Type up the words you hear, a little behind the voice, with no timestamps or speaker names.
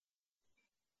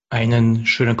Einen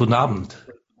schönen guten Abend.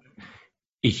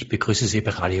 Ich begrüße Sie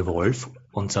bei Radio Wolf,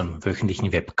 unserem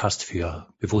wöchentlichen Webcast für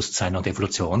Bewusstsein und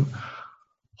Evolution.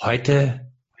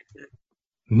 Heute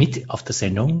mit auf der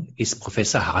Sendung ist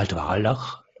Professor Harald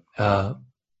Wallach.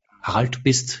 Harald, du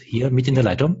bist hier mit in der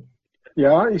Leitung?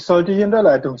 Ja, ich sollte hier in der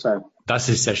Leitung sein. Das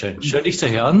ist sehr schön. Schön, dich zu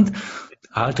hören.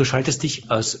 Harald, du schaltest dich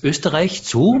aus Österreich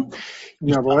zu.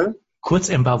 Jawohl. Kurz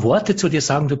ein paar Worte zu dir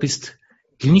sagen. Du bist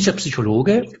klinischer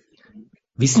Psychologe,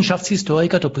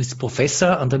 Wissenschaftshistoriker, du bist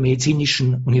Professor an der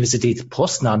Medizinischen Universität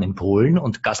Poznań in Polen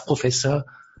und Gastprofessor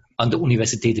an der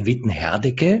Universität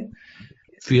Witten-Herdecke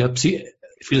für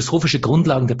philosophische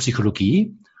Grundlagen der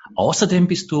Psychologie. Außerdem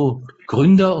bist du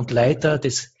Gründer und Leiter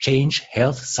des Change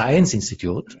Health Science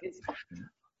Institute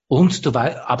und du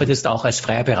arbeitest auch als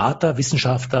freier Berater,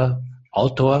 Wissenschaftler,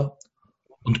 Autor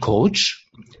und Coach.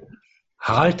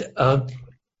 Harald,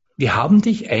 wir haben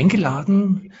dich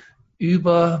eingeladen,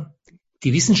 über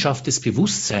die Wissenschaft des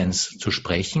Bewusstseins zu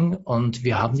sprechen, und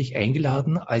wir haben dich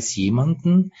eingeladen als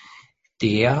jemanden,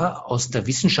 der aus der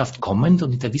Wissenschaft kommend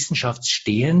und in der Wissenschaft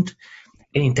stehend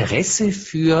ein Interesse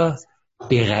für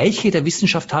Bereiche der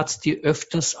Wissenschaft hat, die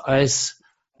öfters als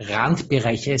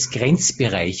Randbereiche, als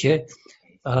Grenzbereiche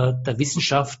der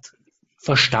Wissenschaft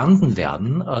verstanden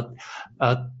werden.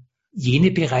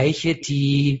 Jene Bereiche,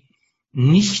 die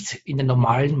nicht in den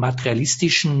normalen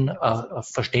materialistischen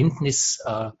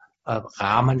Verständnisrahmen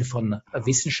von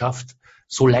Wissenschaft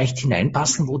so leicht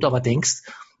hineinpassen, wo du aber denkst,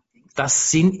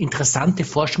 das sind interessante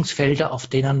Forschungsfelder, auf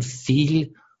denen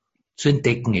viel zu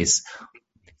entdecken ist.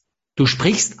 Du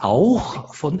sprichst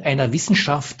auch von einer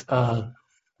Wissenschaft der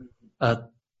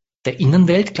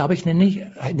Innenwelt, glaube ich,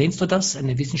 nennst du das,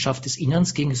 eine Wissenschaft des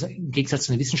Innens im Gegensatz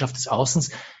zu einer Wissenschaft des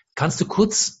Außens. Kannst du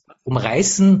kurz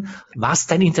umreißen, was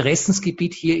dein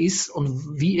Interessensgebiet hier ist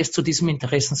und wie es zu diesem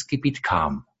Interessensgebiet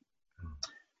kam?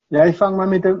 Ja, ich fange mal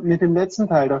mit dem letzten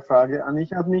Teil der Frage an.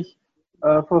 Ich habe mich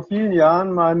vor vielen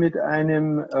Jahren mal mit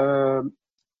einem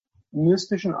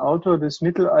mystischen Autor des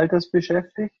Mittelalters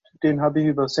beschäftigt. Den habe ich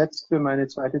übersetzt für meine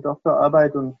zweite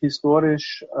Doktorarbeit und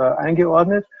historisch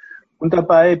eingeordnet. Und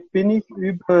dabei bin ich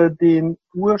über den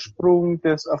Ursprung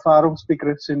des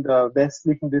Erfahrungsbegriffs in der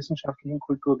westlichen wissenschaftlichen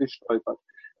Kultur gestolpert.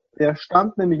 Der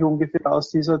stammt nämlich ungefähr aus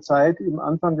dieser Zeit im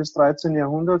Anfang des 13.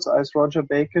 Jahrhunderts, als Roger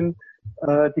Bacon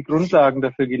die Grundlagen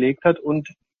dafür gelegt hat. Und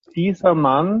dieser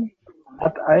Mann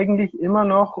hat eigentlich immer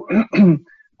noch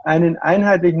einen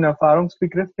einheitlichen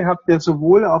Erfahrungsbegriff gehabt, der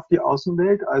sowohl auf die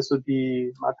Außenwelt, also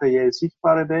die materiell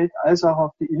sichtbare Welt, als auch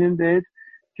auf die Innenwelt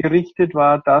gerichtet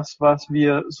war, das, was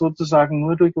wir sozusagen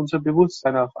nur durch unser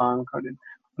Bewusstsein erfahren können.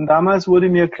 Und damals wurde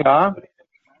mir klar,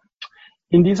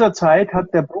 in dieser Zeit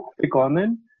hat der Bruch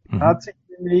begonnen. Da hat sich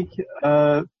nämlich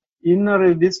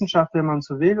innere Wissenschaft, wenn man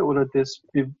so will, oder das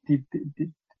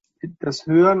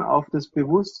Hören auf das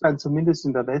Bewusstsein, zumindest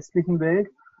in der westlichen Welt,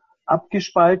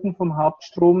 abgespalten vom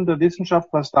Hauptstrom der Wissenschaft,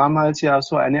 was damals ja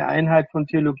so eine Einheit von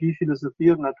Theologie,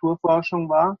 Philosophie und Naturforschung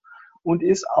war, und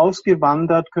ist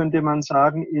ausgewandert, könnte man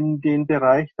sagen, in den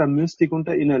Bereich der Mystik und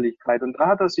der Innerlichkeit. Und da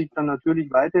hat er sich dann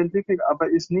natürlich weiterentwickelt, aber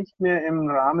ist nicht mehr im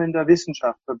Rahmen der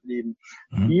Wissenschaft verblieben.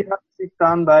 Die hat sich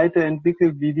dann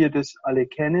weiterentwickelt, wie wir das alle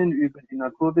kennen, über die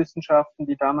Naturwissenschaften,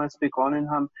 die damals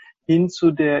begonnen haben, hin zu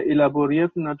der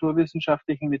elaborierten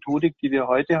naturwissenschaftlichen Methodik, die wir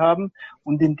heute haben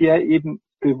und in der eben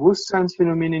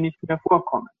Bewusstseinsphänomene nicht mehr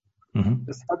vorkommen.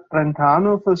 Das hat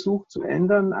Brentano versucht zu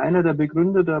ändern, einer der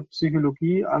Begründer der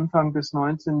Psychologie Anfang des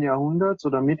 19. Jahrhunderts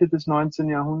oder Mitte des 19.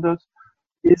 Jahrhunderts,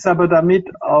 ist aber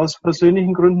damit aus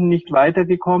persönlichen Gründen nicht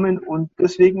weitergekommen, und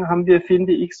deswegen haben wir,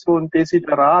 finde ich, so ein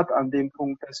Desiderat an dem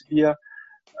Punkt, dass wir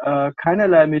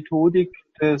keinerlei Methodik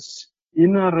des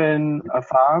inneren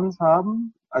Erfahrens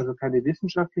haben, also keine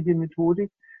wissenschaftliche Methodik,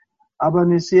 aber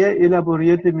eine sehr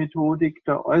elaborierte Methodik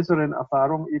der äußeren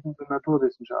Erfahrung eben der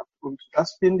Naturwissenschaft. Und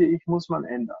das, finde ich, muss man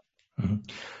ändern.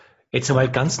 Jetzt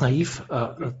einmal ganz naiv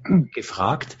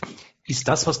gefragt, ist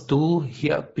das, was du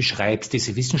hier beschreibst,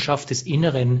 diese Wissenschaft des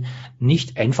Inneren,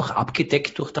 nicht einfach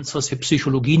abgedeckt durch das, was wir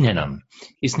Psychologie nennen?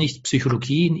 Ist nicht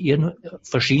Psychologie in ihren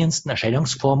verschiedensten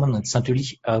Erscheinungsformen, und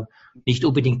natürlich nicht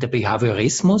unbedingt der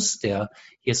Behaviorismus, der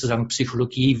hier sozusagen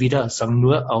Psychologie wieder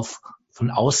nur auf von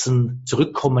außen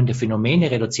zurückkommende Phänomene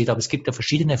reduziert, aber es gibt ja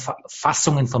verschiedene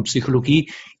Fassungen von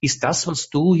Psychologie. Ist das, was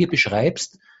du hier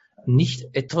beschreibst, nicht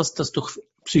etwas, das durch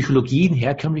Psychologie im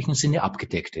herkömmlichen Sinne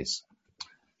abgedeckt ist?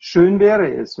 Schön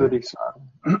wäre es, würde ich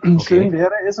sagen. Okay. Schön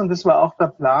wäre es, und das war auch der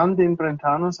Plan, den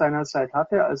Brentano seinerzeit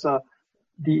hatte, als er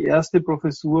die erste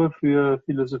Professur für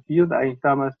Philosophie und eigentlich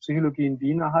damals Psychologie in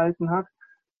Wien erhalten hat.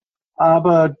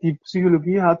 Aber die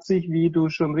Psychologie hat sich, wie du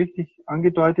schon richtig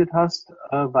angedeutet hast,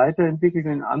 weiterentwickelt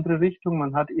in andere Richtungen.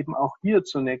 Man hat eben auch hier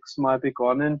zunächst mal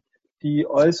begonnen, die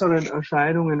äußeren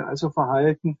Erscheinungen, also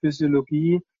Verhalten,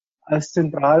 Physiologie, als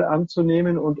zentral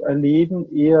anzunehmen und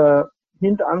Erleben eher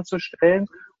hintanzustellen.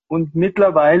 Und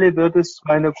mittlerweile wird es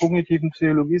bei einer kognitiven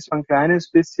Psychologie so ein kleines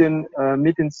bisschen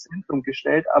mit ins Zentrum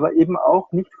gestellt, aber eben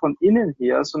auch nicht von innen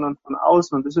her, sondern von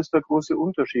außen. Und das ist der große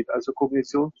Unterschied. Also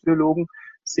Kognitionspsychologen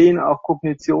sehen auch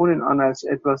Kognitionen an als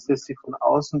etwas, das sie von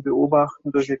außen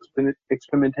beobachten, durch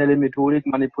experimentelle Methodik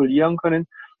manipulieren können.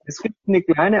 Es gibt eine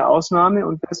kleine Ausnahme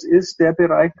und das ist der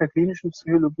Bereich der klinischen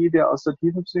Psychologie, der aus der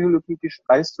tiefen Psychologie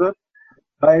gespeist wird,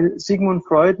 weil Sigmund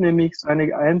Freud nämlich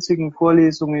seine einzigen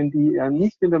Vorlesungen, die er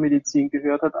nicht in der Medizin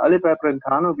gehört hat, alle bei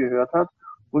Brentano gehört hat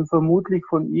und vermutlich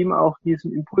von ihm auch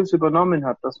diesen Impuls übernommen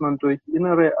hat, dass man durch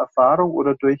innere Erfahrung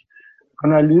oder durch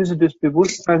Analyse des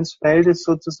Bewusstseinsfeldes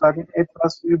sozusagen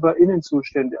etwas über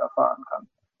Innenzustände erfahren kann.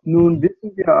 Nun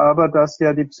wissen wir aber, dass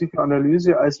ja die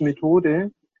Psychoanalyse als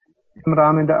Methode im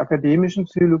Rahmen der akademischen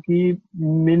Psychologie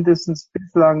mindestens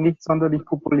bislang nicht sonderlich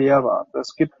populär war.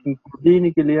 Es gibt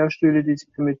wenige Lehrstühle, die sich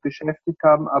damit beschäftigt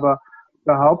haben, aber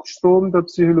der Hauptstrom der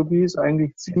Psychologie ist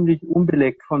eigentlich ziemlich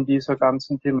unbeleckt von dieser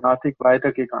ganzen Thematik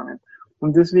weitergegangen.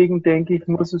 Und deswegen denke ich,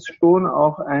 muss es schon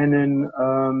auch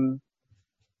einen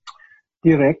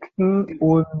direkten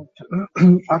und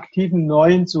aktiven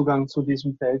neuen Zugang zu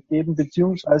diesem Feld geben,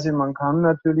 beziehungsweise man kann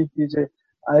natürlich diese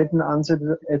alten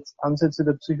Ansätze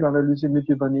der Psychoanalyse mit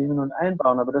übernehmen und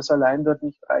einbauen, aber das allein wird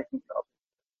nicht reichen, glaube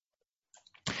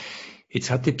ich.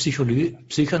 Jetzt hat die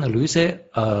Psychoanalyse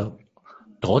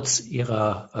trotz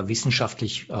ihrer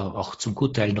wissenschaftlich auch zum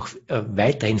Gutteil noch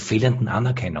weiterhin fehlenden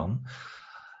Anerkennung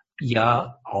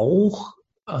ja auch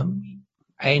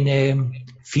eine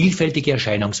vielfältige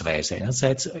Erscheinungsweise.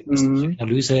 Einerseits ist die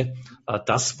Psychoanalyse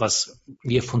das, was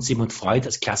wir von Sigmund Freud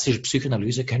als klassische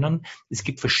Psychoanalyse kennen. Es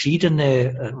gibt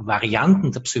verschiedene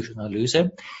Varianten der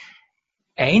Psychoanalyse.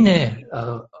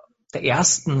 Eine der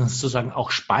ersten sozusagen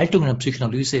auch Spaltungen der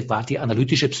Psychoanalyse war die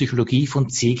analytische Psychologie von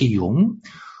C.G. Jung.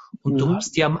 Und du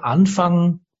hast ja am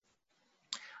Anfang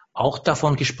auch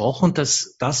davon gesprochen,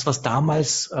 dass das, was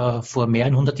damals vor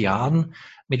mehreren 100 Jahren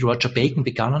mit Roger Bacon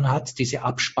begonnen hat, diese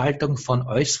Abspaltung von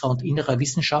äußerer und innerer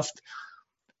Wissenschaft,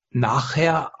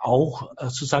 nachher auch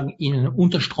sozusagen in einen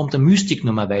Unterstrom der Mystik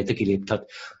nochmal weitergelebt hat.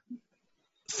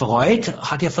 Freud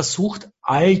hat ja versucht,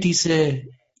 all diese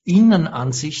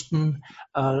Innenansichten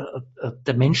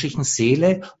der menschlichen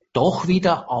Seele doch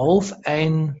wieder auf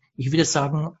ein, ich würde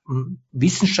sagen,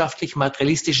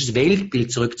 wissenschaftlich-materialistisches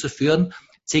Weltbild zurückzuführen.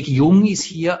 C.G. Jung ist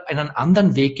hier einen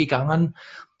anderen Weg gegangen.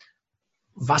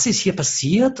 Was ist hier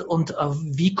passiert und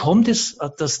wie kommt es,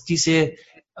 dass diese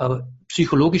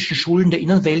psychologischen Schulen der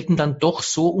Innenwelten dann doch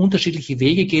so unterschiedliche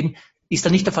Wege gehen? Ist da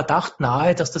nicht der Verdacht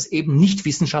nahe, dass das eben nicht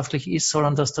wissenschaftlich ist,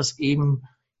 sondern dass das eben,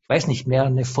 ich weiß nicht, mehr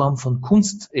eine Form von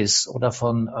Kunst ist oder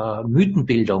von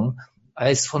Mythenbildung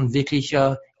als von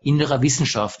wirklicher innerer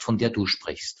Wissenschaft, von der du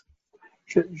sprichst?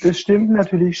 Das stimmt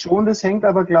natürlich schon. Das hängt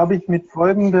aber, glaube ich, mit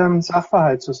folgendem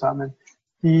Sachverhalt zusammen.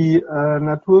 Die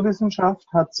Naturwissenschaft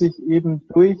hat sich eben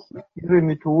durch ihre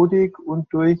Methodik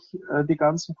und durch die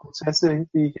ganzen Prozesse,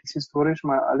 die ich jetzt historisch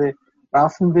mal alle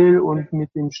raffen will und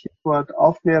mit dem Stichwort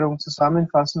Aufklärung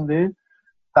zusammenfassen will,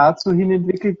 dazu hin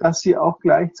entwickelt, dass sie auch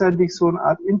gleichzeitig so eine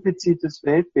Art implizites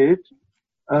Weltbild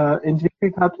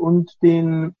entwickelt hat und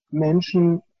den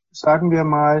Menschen, sagen wir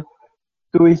mal,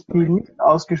 durch die nicht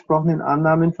ausgesprochenen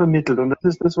Annahmen vermittelt. Und das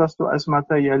ist das, was du als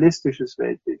materialistisches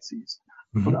Weltbild siehst.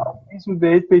 Und auf diesem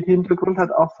Weltbildhintergrund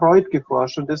hat auch Freud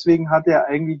geforscht. Und deswegen hat er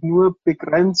eigentlich nur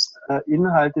begrenzt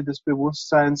Inhalte des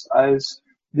Bewusstseins als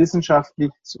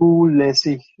wissenschaftlich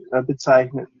zulässig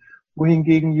bezeichnet.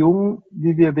 Wohingegen Jung,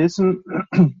 wie wir wissen,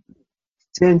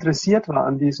 sehr interessiert war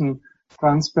an diesen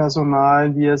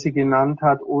transpersonalen, wie er sie genannt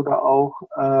hat, oder auch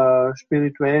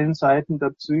spirituellen Seiten der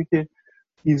Psyche,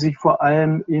 die sich vor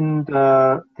allem in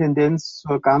der Tendenz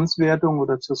zur Ganzwerdung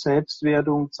oder zur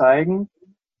Selbstwerdung zeigen.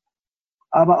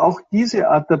 Aber auch diese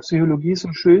Art der Psychologie,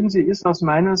 so schön sie ist aus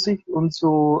meiner Sicht und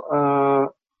so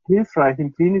hilfreich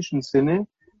im klinischen Sinne,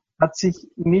 hat sich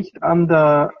nicht an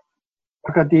der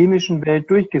akademischen Welt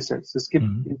durchgesetzt. Es gibt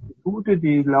Institute,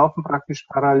 die laufen praktisch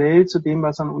parallel zu dem,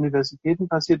 was an Universitäten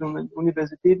passiert. Und an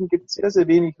Universitäten gibt es sehr, sehr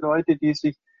wenig Leute, die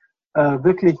sich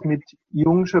wirklich mit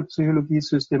Jungscher Psychologie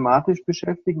systematisch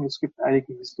beschäftigen. Es gibt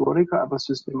einige Historiker, aber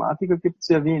Systematiker gibt es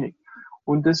sehr wenig.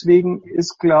 Und deswegen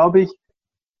ist, glaube ich,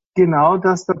 genau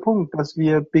das der Punkt, dass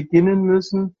wir beginnen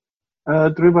müssen,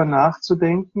 drüber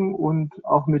nachzudenken und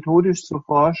auch methodisch zu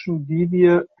forschen, wie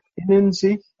wir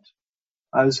Innensicht,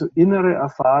 also innere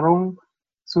Erfahrung,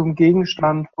 zum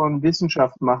Gegenstand von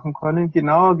Wissenschaft machen können.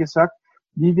 Genauer gesagt,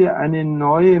 wie wir eine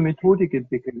neue Methodik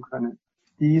entwickeln können,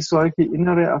 die solche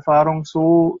innere Erfahrung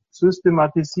so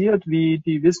systematisiert, wie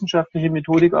die wissenschaftliche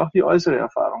Methodik auch die äußere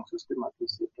Erfahrung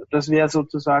systematisiert hat. Das wäre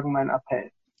sozusagen mein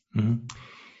Appell. Mhm.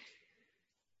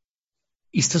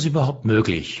 Ist das überhaupt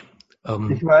möglich?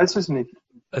 Ich weiß es nicht.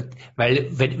 Weil,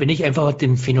 wenn ich einfach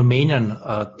den Phänomenen,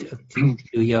 die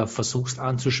du ja versuchst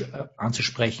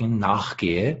anzusprechen,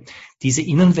 nachgehe, diese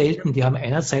Innenwelten, die haben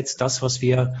einerseits das, was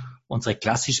wir unsere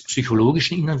klassisch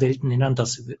psychologischen Innenwelten nennen,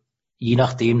 das je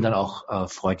nachdem dann auch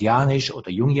freudianisch oder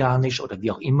jungianisch oder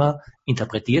wie auch immer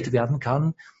interpretiert werden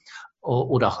kann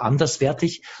oder auch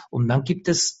anderswertig. Und dann gibt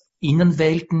es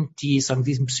Innenwelten, die, sagen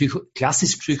wir, diesen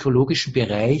klassisch psychologischen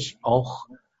Bereich auch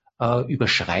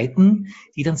überschreiten,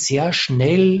 die dann sehr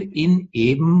schnell in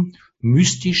eben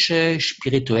mystische,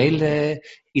 spirituelle,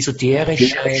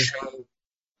 esoterische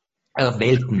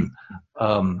Welten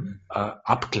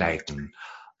abgleiten.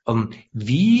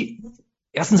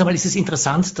 Erstens einmal ist es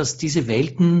interessant, dass diese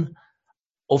Welten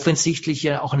offensichtlich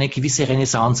ja auch eine gewisse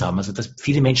Renaissance haben. Also dass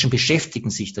viele Menschen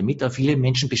beschäftigen sich damit, aber viele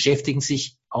Menschen beschäftigen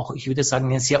sich auch, ich würde sagen,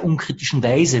 in einer sehr unkritischen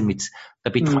Weise mit der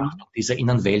Betrachtung dieser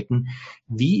Innenwelten.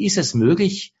 Wie ist es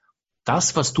möglich,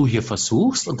 das, was du hier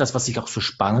versuchst und das, was ich auch so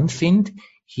spannend finde,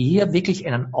 hier wirklich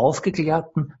einen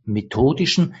aufgeklärten,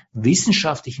 methodischen,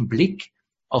 wissenschaftlichen Blick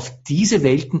auf diese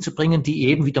Welten zu bringen, die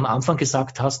eben, wie du am Anfang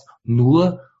gesagt hast,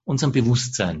 nur unserem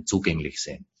Bewusstsein zugänglich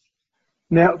sind?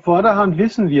 Naja, vorderhand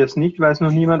wissen wir es nicht, weil es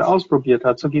noch niemand ausprobiert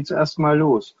hat. So geht es erstmal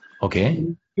los.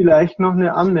 Okay. Vielleicht noch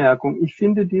eine Anmerkung. Ich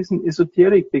finde diesen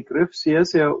Esoterik-Begriff sehr,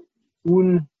 sehr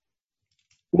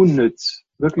unnütz,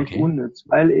 wirklich unnütz,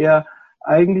 weil er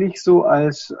eigentlich so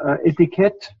als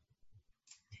Etikett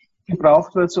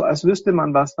gebraucht wird, so als wüsste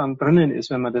man, was dann drinnen ist,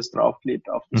 wenn man das draufklebt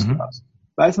auf das Glas.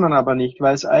 Weiß man aber nicht,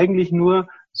 weil es eigentlich nur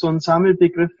so ein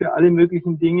Sammelbegriff für alle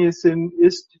möglichen Dinge ist,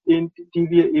 die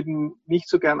wir eben nicht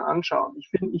so gern anschauen.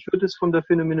 Ich würde es von der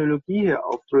Phänomenologie her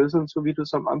aufdröseln, so wie du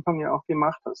es am Anfang ja auch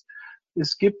gemacht hast.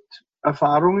 Es gibt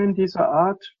Erfahrungen dieser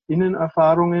Art,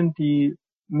 Innenerfahrungen, die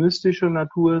mystischer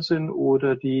Natur sind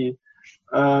oder die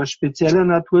spezieller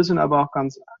Natur sind, aber auch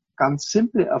ganz, ganz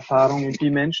simple Erfahrungen,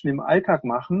 die Menschen im Alltag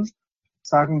machen.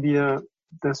 Sagen wir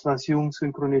das, was Jung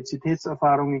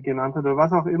Synchronizitätserfahrungen genannt hat oder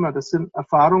was auch immer. Das sind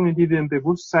Erfahrungen, die wir im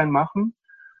Bewusstsein machen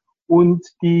und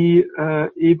die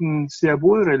eben sehr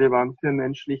wohl relevant für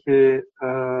menschliche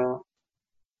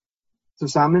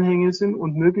Zusammenhänge sind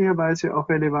und möglicherweise auch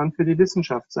relevant für die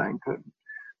Wissenschaft sein können.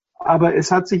 Aber es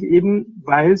hat sich eben,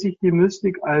 weil sich die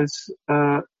Mystik als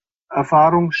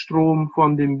Erfahrungsstrom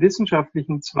von dem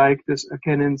wissenschaftlichen Zweig des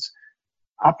Erkennens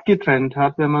abgetrennt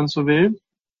hat, wenn man so will,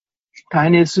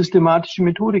 keine systematische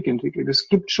Methodik entwickelt. Es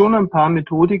gibt schon ein paar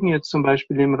Methodiken, jetzt zum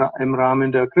Beispiel im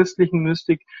Rahmen der christlichen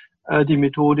Mystik, die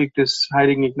Methodik des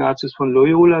heiligen Ignatius von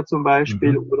Loyola zum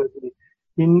Beispiel oder die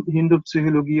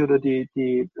Hindu-Psychologie oder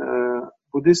die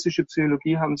buddhistische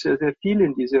Psychologie haben sehr, sehr viel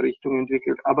in diese Richtung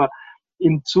entwickelt. Aber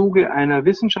im Zuge einer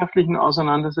wissenschaftlichen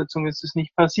Auseinandersetzung ist es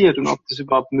nicht passiert. Und ob das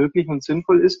überhaupt möglich und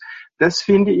sinnvoll ist, das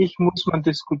finde ich, muss man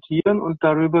diskutieren und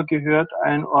darüber gehört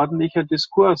ein ordentlicher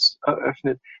Diskurs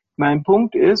eröffnet. Mein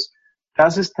Punkt ist,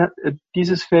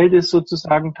 dieses Feld ist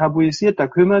sozusagen tabuisiert. Da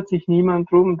kümmert sich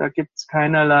niemand drum, da gibt es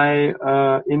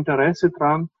keinerlei Interesse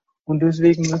dran. Und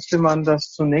deswegen müsste man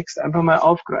das zunächst einfach mal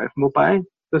aufgreifen. Wobei,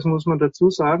 das muss man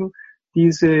dazu sagen,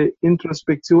 diese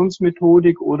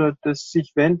Introspektionsmethodik oder das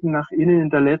sich wenden nach innen in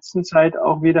der letzten Zeit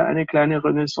auch wieder eine kleine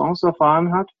Renaissance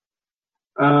erfahren hat,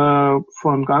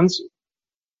 von ganz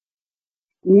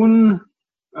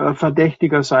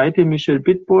unverdächtiger Seite. Michel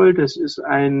Bitbol, das ist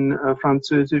ein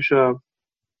französischer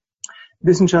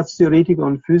Wissenschaftstheoretiker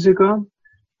und Physiker,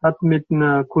 hat mit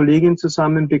einer Kollegin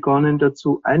zusammen begonnen,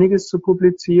 dazu einiges zu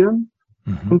publizieren.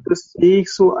 Und das sehe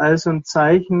ich so als ein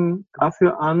Zeichen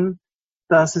dafür an,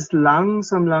 dass es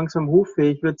langsam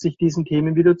hoffähig wird, sich diesen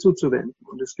Themen wieder zuzuwenden.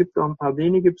 Und es gibt auch ein paar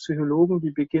wenige Psychologen,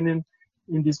 die beginnen,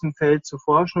 in diesem Feld zu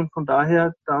forschen. Und von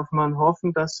daher darf man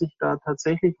hoffen, dass sich da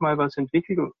tatsächlich mal was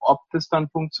entwickelt. Und ob das dann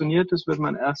funktioniert, das wird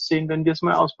man erst sehen, wenn wir es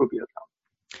mal ausprobiert haben.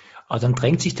 Aber dann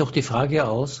drängt sich doch die Frage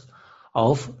auf,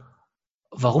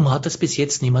 warum hat das bis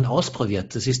jetzt niemand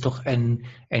ausprobiert? Das ist doch ein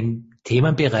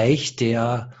Themenbereich,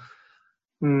 der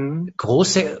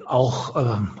große,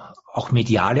 auch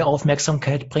mediale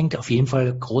Aufmerksamkeit bringt, auf jeden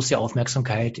Fall große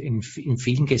Aufmerksamkeit in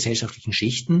vielen gesellschaftlichen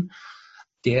Schichten.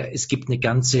 Es gibt eine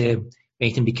ganze, wenn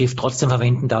ich den Begriff trotzdem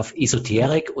verwenden darf,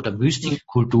 Esoterik oder Mystik,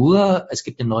 Kultur, es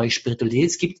gibt eine neue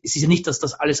Spiritualität, es ist ja nicht, dass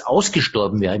das alles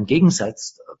ausgestorben wäre, im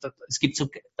Gegensatz, es gibt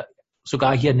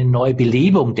sogar hier eine neue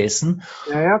Belebung dessen.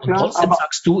 Ja, klar, und trotzdem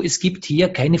sagst du, es gibt hier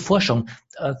keine Forschung.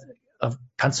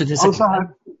 Kannst du das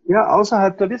Ja,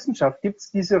 außerhalb der Wissenschaft gibt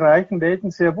es diese reichen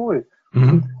Welten sehr wohl. Mhm.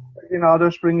 Und genau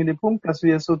der springende Punkt, dass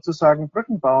wir sozusagen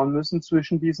Brücken bauen müssen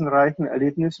zwischen diesen reichen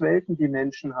Erlebniswelten, die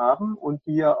Menschen haben und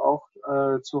die ja auch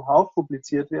zuhauf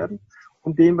publiziert werden,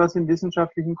 und dem, was im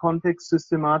wissenschaftlichen Kontext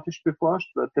systematisch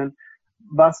beforscht wird. Denn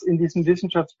was in diesem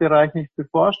Wissenschaftsbereich nicht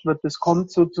beforscht wird, das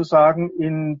kommt sozusagen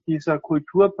in dieser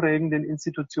kulturprägenden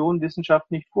Institution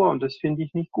Wissenschaft nicht vor, und das finde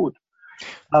ich nicht gut.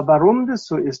 Aber warum das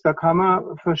so ist, da kann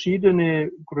man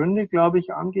verschiedene Gründe, glaube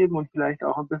ich, angeben und vielleicht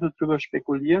auch ein bisschen drüber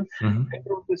spekulieren. Mhm. Ein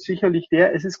Grund ist sicherlich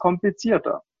der, es ist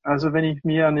komplizierter. Also wenn ich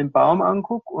mir einen Baum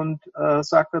angucke und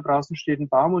sage, da draußen steht ein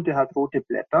Baum und der hat rote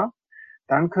Blätter,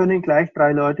 dann können gleich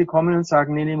 3 Leute kommen und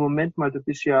sagen, nee, Moment mal, du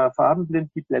bist ja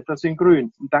farbenblind, die Blätter sind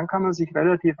grün. Und dann kann man sich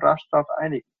relativ rasch darauf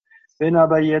einigen. Wenn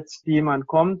aber jetzt jemand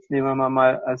kommt, nehmen wir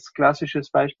mal als klassisches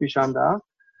Beispiel Jeanne d'Arc,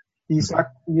 die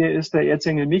sagt, mir ist der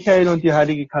Erzengel Michael und die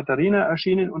heilige Katharina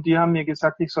erschienen, und die haben mir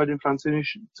gesagt, ich soll den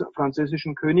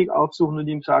französischen König aufsuchen und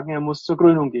ihm sagen, er muss zur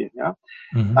Krönung gehen. Ja?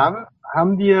 Mhm. Dann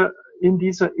haben wir in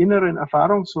dieser inneren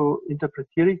Erfahrung, so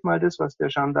interpretiere ich mal das, was der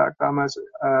Jeanne d'Arc damals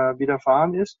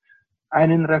widerfahren ist,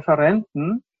 einen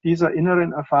Referenten dieser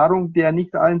inneren Erfahrung, der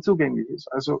nicht allen zugänglich ist.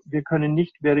 Also wir können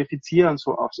nicht verifizieren,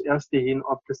 so aufs Erste hin,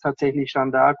 ob das tatsächlich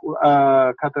Jeanne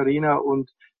d'Arc, Katharina und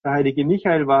der heilige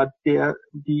Michael war,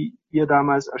 die ihr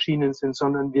damals erschienen sind,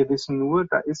 sondern wir wissen nur,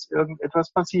 da ist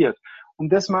irgendetwas passiert.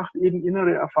 Und das macht eben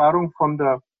innere Erfahrung von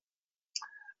der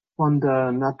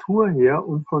Natur her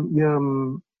und von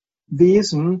ihrem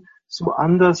Wesen so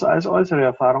anders als äußere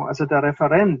Erfahrung. Also der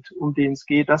Referent, um den es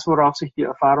geht, das, worauf sich die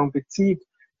Erfahrung bezieht,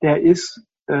 der ist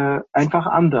einfach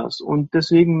anders. Und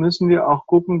deswegen müssen wir auch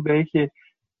gucken, welche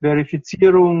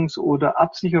Verifizierungs- oder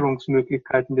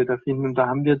Absicherungsmöglichkeiten wir da finden. Und da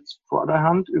haben wir vor der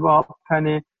Hand überhaupt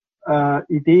keine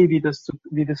Idee, wie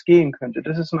das gehen könnte.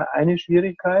 Das ist mal eine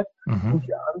Schwierigkeit. Mhm. Und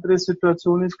die andere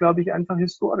Situation ist, glaube ich, einfach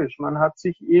historisch. Man hat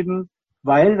sich eben,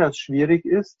 weil das schwierig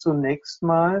ist, zunächst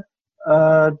mal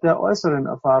der äußeren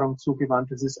Erfahrung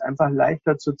zugewandt. Es ist einfach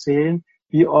leichter zu zählen,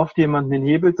 wie oft jemand den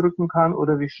Hebel drücken kann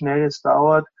oder wie schnell es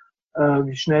dauert,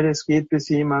 wie schnell es geht, bis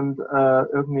jemand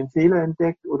irgendeinen Fehler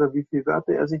entdeckt oder wie viele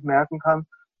Wörter er sich merken kann,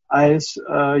 als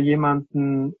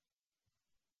jemanden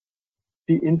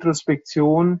die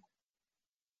Introspektion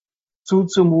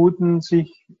zuzumuten,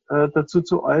 sich dazu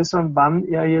zu äußern, wann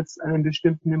er jetzt einen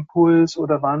bestimmten Impuls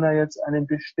oder wann er jetzt einen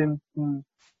bestimmten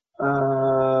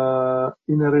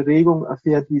innere Regung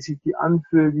erfährt, wie sich die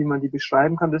anfühlt, wie man die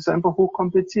beschreiben kann. Das ist einfach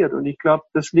hochkompliziert. Und ich glaube,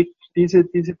 das liegt diese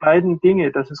beiden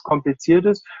Dinge, dass es kompliziert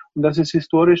ist und dass es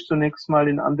historisch zunächst mal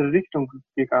in andere Richtung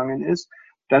gegangen ist.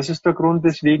 Das ist der Grund,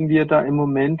 weswegen wir da im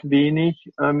Moment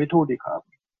wenig Methodik haben.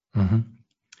 Mhm.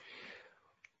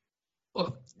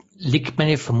 Liegt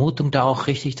meine Vermutung da auch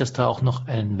richtig, dass da auch noch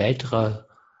ein weiterer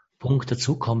Punkt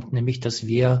dazukommt, nämlich dass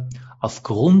wir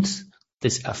aufgrund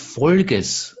des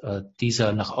Erfolges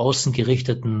dieser nach außen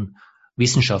gerichteten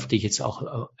Wissenschaft, die ich jetzt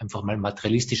auch einfach mal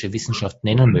materialistische Wissenschaft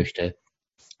nennen möchte,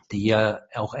 die ja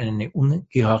auch eine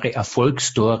ungeheure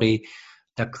Erfolgsstory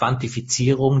der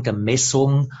Quantifizierung, der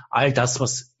Messung, all das,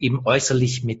 was eben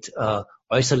äußerlich mit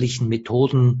äußerlichen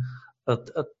Methoden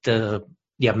der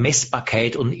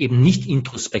Messbarkeit und eben nicht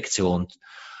Introspektion,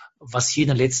 was hier in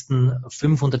den letzten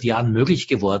 500 Jahren möglich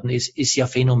geworden ist, ist ja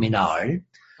phänomenal.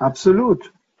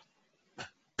 Absolut.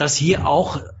 Dass hier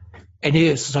auch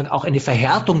eine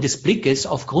Verhärtung des Blickes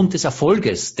aufgrund des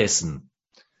Erfolges dessen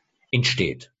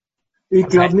entsteht. Ich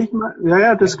glaube nicht mal,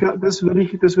 das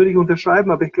würde ich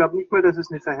unterschreiben, aber ich glaube nicht mal, dass es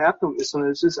eine Verhärtung ist,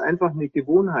 sondern es ist einfach eine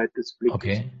Gewohnheit des Blickes.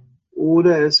 Okay.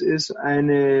 Oder es ist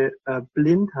eine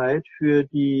Blindheit für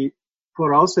die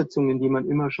Voraussetzungen, die man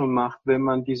immer schon macht, wenn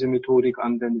man diese Methodik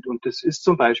anwendet. Und das ist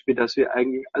zum Beispiel, dass wir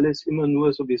eigentlich alles immer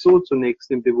nur sowieso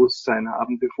zunächst im Bewusstsein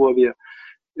haben, bevor wir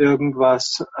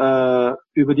irgendwas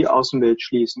über die Außenwelt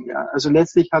schließen. Ja, also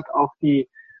letztlich hat auch die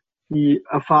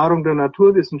Erfahrung der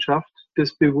Naturwissenschaft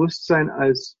das Bewusstsein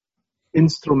als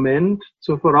Instrument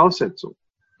zur Voraussetzung.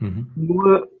 Mhm.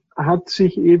 Nur hat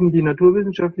sich eben die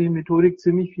naturwissenschaftliche Methodik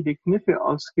ziemlich viele Kniffe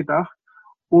ausgedacht,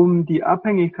 um die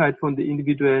Abhängigkeit von der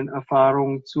individuellen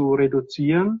Erfahrung zu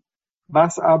reduzieren,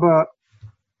 was aber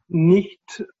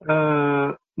nichts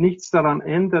daran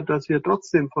ändert, dass wir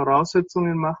trotzdem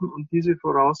Voraussetzungen machen und diese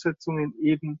Voraussetzungen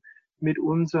eben mit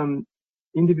unserem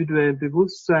individuellen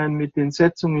Bewusstsein, mit den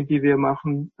Setzungen, die wir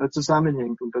machen,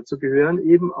 zusammenhängt. Und dazu gehören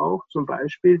eben auch zum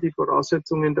Beispiel die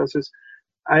Voraussetzungen, dass es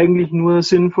eigentlich nur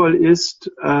sinnvoll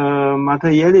ist,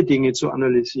 materielle Dinge zu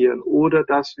analysieren oder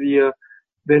dass wir,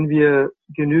 wenn wir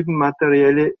genügend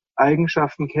materielle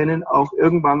Eigenschaften kennen, auch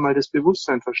irgendwann mal das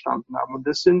Bewusstsein verstanden haben. Und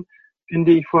das sind,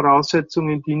 finde ich,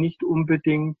 Voraussetzungen, die nicht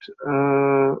unbedingt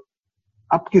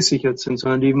abgesichert sind,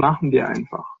 sondern die machen wir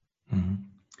einfach. Mhm.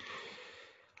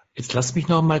 Jetzt lass mich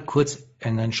noch mal kurz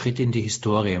einen Schritt in die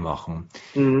Historie machen.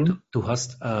 Mhm. Du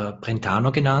hast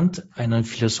Brentano genannt, einen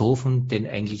Philosophen, den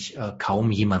eigentlich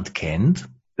kaum jemand kennt.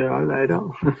 Ja, leider.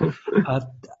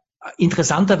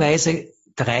 Interessanterweise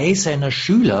 3 seiner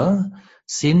Schüler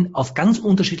sind auf ganz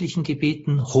unterschiedlichen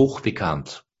Gebieten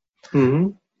hochbekannt.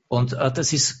 Mhm. Und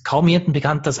das ist kaum jemandem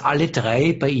bekannt, dass alle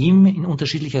 3 bei ihm in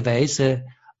unterschiedlicher Weise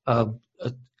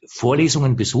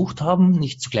Vorlesungen besucht haben,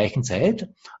 nicht zur gleichen Zeit,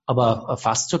 aber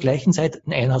fast zur gleichen Zeit.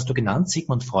 Den einen hast du genannt,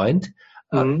 Sigmund Freud,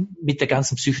 mit der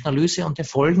ganzen Psychoanalyse und den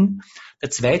Folgen. Der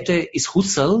zweite ist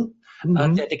Husserl,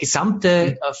 der die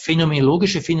gesamte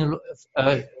phänomenologische,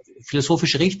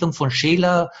 philosophische Richtung von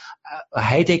Scheler,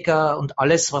 Heidegger und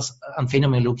alles, was an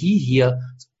Phänomenologie hier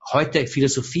heute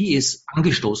Philosophie ist,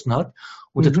 angestoßen hat.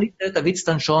 Und der dritte, da wird's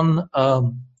dann schon,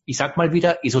 ich sag mal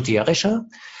wieder, esoterischer,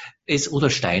 ist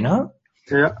Rudolf Steiner,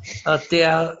 ja.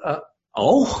 Der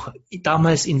auch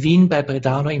damals in Wien bei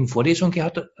Brentano in Vorlesung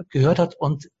gehört hat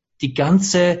und die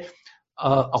ganze,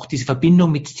 auch diese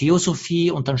Verbindung mit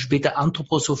Theosophie und dann später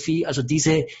Anthroposophie, also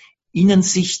diese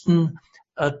Innensichten,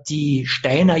 die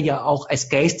Steiner ja auch als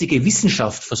geistige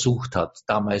Wissenschaft versucht hat,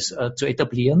 damals zu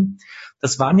etablieren.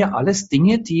 Das waren ja alles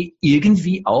Dinge, die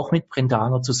irgendwie auch mit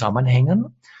Brentano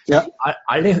zusammenhängen, Ja.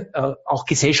 alle auch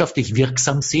gesellschaftlich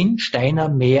wirksam sind. Steiner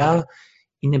mehr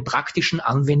in den praktischen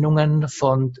Anwendungen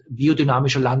von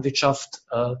biodynamischer Landwirtschaft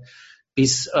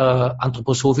bis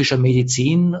anthroposophischer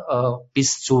Medizin,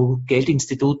 bis zu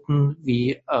Geldinstituten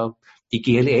wie die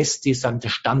GLS, die sagen, der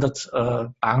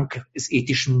Standardbank des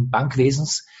ethischen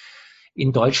Bankwesens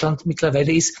in Deutschland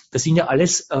mittlerweile ist. Das sind ja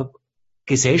alles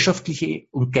gesellschaftliche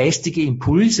und geistige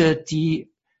Impulse,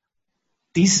 die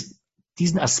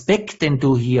diesen Aspekt, den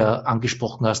du hier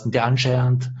angesprochen hast und der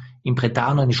anscheinend in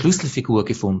Brentano eine Schlüsselfigur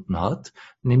gefunden hat,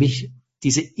 nämlich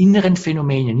diese inneren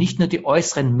Phänomene, nicht nur die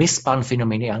äußeren messbaren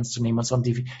Phänomene ernst zu nehmen,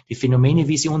 sondern die Phänomene,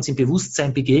 wie sie uns im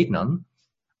Bewusstsein begegnen,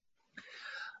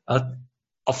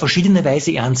 auf verschiedene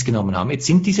Weise ernst genommen haben. Jetzt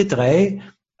sind diese 3,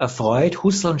 Freud,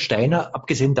 Husserl und Steiner,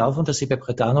 abgesehen davon, dass sie bei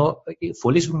Brentano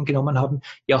Vorlesungen genommen haben,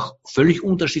 ja auch völlig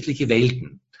unterschiedliche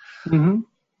Welten. Mhm.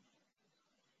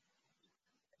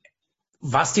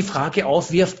 Was die Frage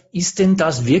aufwirft, ist denn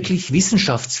das wirklich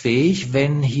wissenschaftsfähig,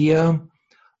 wenn hier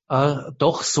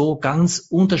doch so ganz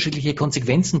unterschiedliche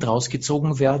Konsequenzen draus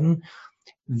gezogen werden?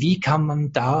 Wie kann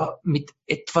man da mit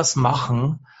etwas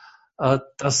machen,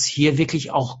 das hier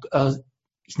wirklich auch,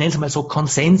 ich nenne es mal so,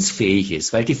 konsensfähig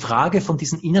ist? Weil die Frage von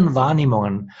diesen inneren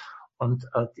Wahrnehmungen und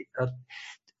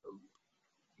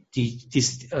die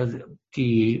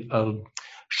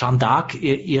Jeanne d'Arc,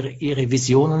 ihre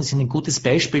Visionen sind ein gutes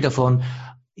Beispiel davon,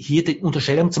 hier die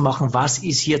Unterscheidung zu machen, was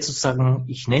ist hier sozusagen,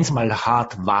 ich nenne es mal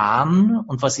hart Wahn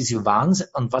und was ist ihr Wahnsinn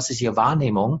und was ist ihre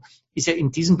Wahrnehmung, ist ja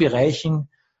in diesen Bereichen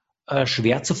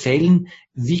schwer zu fällen.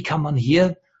 Wie kann man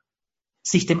hier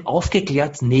sich dem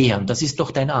aufgeklärt nähern? Das ist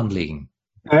doch dein Anliegen.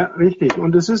 Ja, richtig.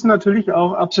 Und es ist natürlich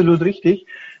auch absolut richtig.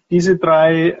 Diese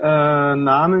 3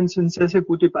 Namen sind sehr, sehr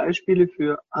gute Beispiele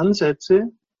für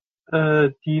Ansätze,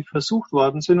 die versucht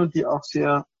worden sind und die auch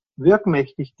sehr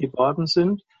wirkmächtig geworden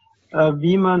sind,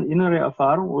 wie man innere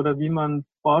Erfahrung oder wie man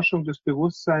Forschung des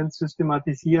Bewusstseins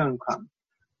systematisieren kann.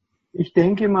 Ich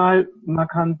denke mal, man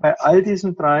kann bei all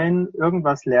diesen 3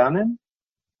 irgendwas lernen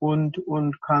und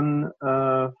kann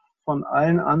von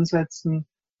allen Ansätzen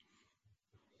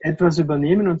etwas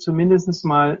übernehmen und zumindest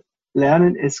mal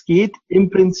lernen, es geht im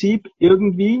Prinzip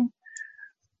irgendwie,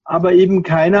 aber eben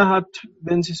keiner hat,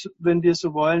 wenn wir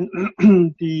so wollen,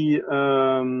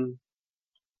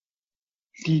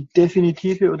 die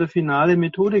definitive oder finale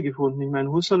Methode gefunden. Ich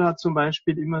meine, Husserl hat zum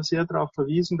Beispiel immer sehr darauf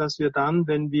verwiesen, dass wir dann,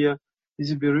 wenn wir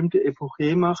diese berühmte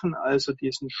Epoche machen, also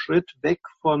diesen Schritt weg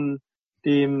von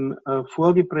dem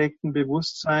vorgeprägten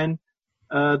Bewusstsein,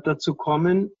 dazu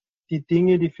kommen, die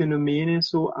Dinge, die Phänomene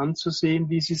so anzusehen,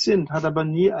 wie sie sind. Hat aber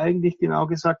nie eigentlich genau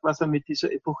gesagt, was er mit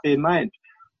dieser Epoche meint.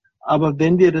 Aber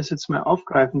wenn wir das jetzt mal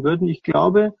aufgreifen würden, ich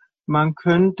glaube, man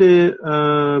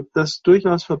könnte das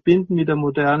durchaus verbinden mit der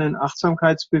modernen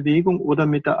Achtsamkeitsbewegung oder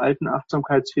mit der alten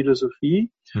Achtsamkeitsphilosophie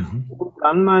und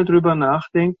dann mal drüber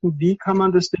nachdenken, wie kann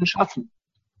man das denn schaffen,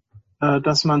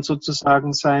 dass man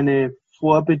sozusagen seine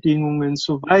Vorbedingungen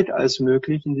so weit als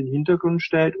möglich in den Hintergrund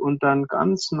stellt und dann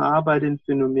ganz nah bei den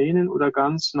Phänomenen oder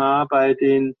ganz nah bei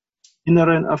den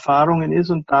inneren Erfahrungen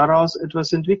ist und daraus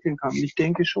etwas entwickeln kann. Ich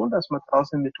denke schon, dass man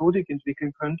daraus eine Methodik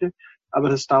entwickeln könnte, aber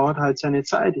das dauert halt seine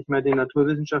Zeit. Ich meine, die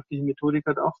naturwissenschaftliche Methodik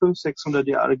hat auch 500, 600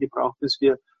 Jahre gebraucht, bis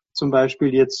wir zum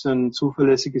Beispiel jetzt ein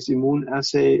zuverlässiges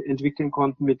Immunassay entwickeln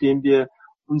konnten, mit dem wir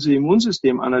unser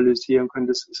Immunsystem analysieren können.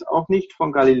 Das ist auch nicht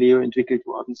von Galileo entwickelt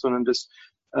worden, sondern das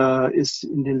ist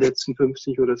in den letzten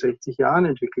 50 oder 60 Jahren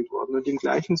entwickelt worden. Und im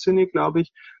gleichen Sinne, glaube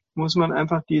ich, muss man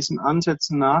einfach diesen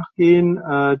Ansätzen nachgehen,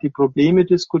 die Probleme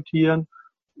diskutieren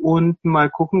und mal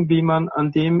gucken, wie man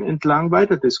an dem entlang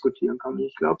weiter diskutieren kann.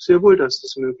 Ich glaube sehr wohl, dass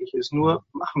das möglich ist. Nur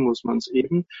machen muss man es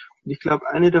eben. Und ich glaube,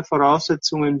 eine der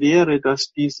Voraussetzungen wäre,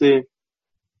 dass diese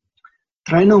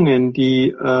Trennungen,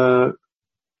 die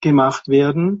gemacht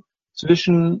werden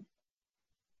zwischen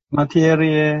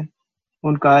Materie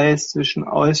und Geist, zwischen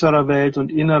äußerer Welt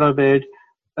und innerer Welt,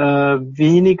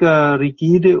 weniger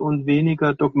rigide und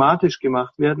weniger dogmatisch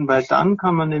gemacht werden, weil dann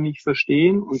kann man nämlich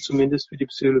verstehen, und zumindest für die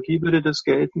Psychologie würde das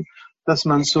gelten, dass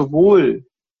man sowohl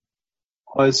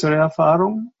äußere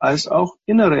Erfahrung als auch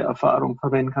innere Erfahrung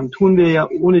verwenden kann. Tun wir ja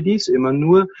ohne dies immer,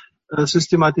 nur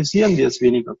systematisieren wir es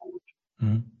weniger gut.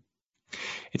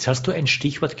 Jetzt hast du ein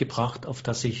Stichwort gebracht, auf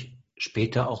das ich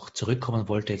später auch zurückkommen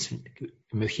wollte. Jetzt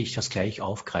möchte ich das gleich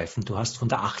aufgreifen. Du hast von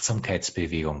der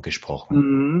Achtsamkeitsbewegung gesprochen.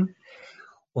 Mhm.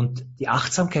 Und die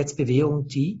Achtsamkeitsbewegung,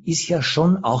 die ist ja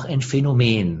schon auch ein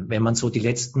Phänomen. Wenn man so die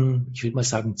letzten, ich würde mal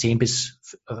sagen,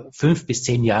 5 bis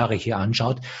 10 Jahre hier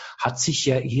anschaut, hat sich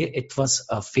ja hier etwas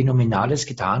Phänomenales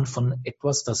getan von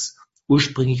etwas, das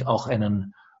ursprünglich auch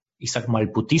einen, ich sage mal,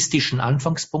 buddhistischen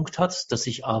Anfangspunkt hat, das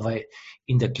sich aber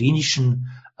in der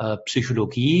klinischen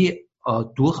Psychologie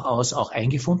durchaus auch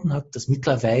eingefunden hat, das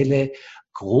mittlerweile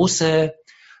große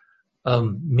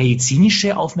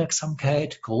medizinische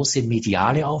Aufmerksamkeit, große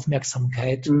mediale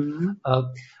Aufmerksamkeit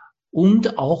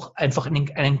und auch einfach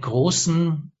eine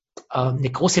große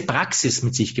Praxis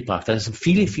mit sich gebracht. Also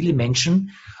viele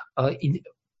Menschen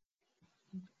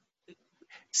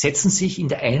setzen sich in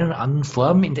der einen oder anderen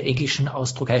Form, in der englischen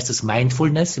Ausdruck heißt das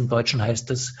Mindfulness, im Deutschen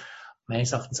heißt das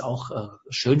meines Erachtens auch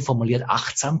schön formuliert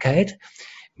Achtsamkeit,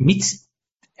 mit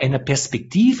einer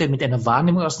Perspektive, mit einer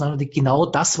Wahrnehmung auseinander, die genau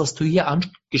das, was du hier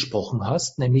angesprochen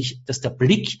hast, nämlich, dass der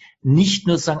Blick nicht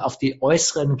nur sozusagen auf die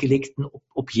äußeren gelegten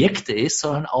Objekte ist,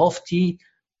 sondern auf die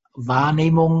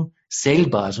Wahrnehmung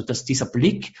selber. Also, dass dieser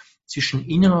Blick zwischen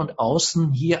innen und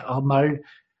außen hier einmal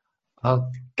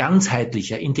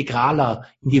ganzheitlicher, integraler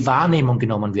in die Wahrnehmung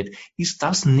genommen wird. Ist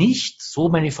das nicht, so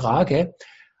meine Frage,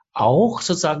 auch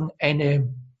sozusagen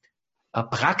eine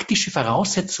praktische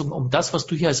Voraussetzung, um das, was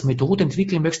du hier als Methode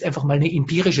entwickeln möchtest, einfach mal eine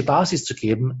empirische Basis zu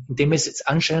geben, indem es jetzt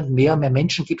anscheinend mehr und mehr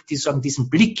Menschen gibt, die sozusagen diesen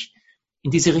Blick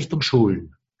in diese Richtung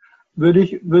schulen?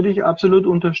 Würde ich absolut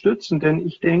unterstützen, denn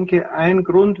ich denke, ein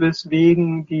Grund,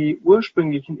 weswegen die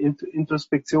ursprünglichen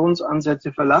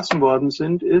Introspektionsansätze verlassen worden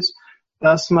sind, ist,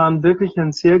 dass man wirklich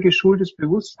ein sehr geschultes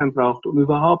Bewusstsein braucht, um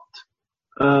überhaupt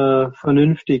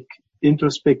vernünftig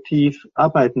introspektiv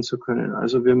arbeiten zu können.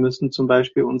 Also wir müssen zum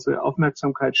Beispiel unsere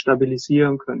Aufmerksamkeit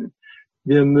stabilisieren können.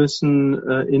 Wir müssen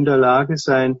in der Lage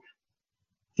sein,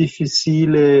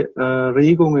 diffizile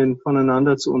Regungen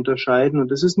voneinander zu unterscheiden. Und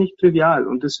das ist nicht trivial.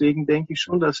 Und deswegen denke ich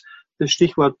schon, dass das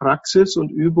Stichwort Praxis und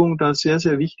Übung da sehr,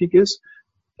 sehr wichtig ist.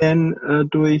 Denn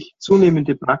durch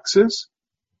zunehmende Praxis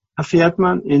erfährt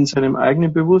man in seinem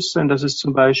eigenen Bewusstsein, dass es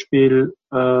zum Beispiel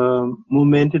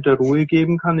Momente der Ruhe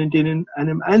geben kann, in denen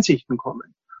einem Einsichten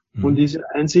kommen. Und diese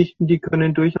Einsichten, die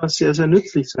können durchaus sehr, sehr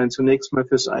nützlich sein. Zunächst mal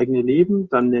fürs eigene Leben,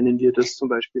 dann nennen wir das zum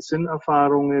Beispiel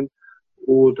Sinnerfahrungen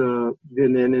oder wir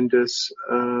nennen das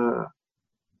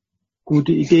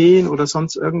gute Ideen oder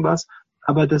sonst irgendwas.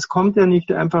 Aber das kommt ja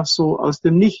nicht einfach so aus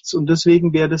dem Nichts. Und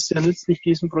deswegen wäre das sehr nützlich,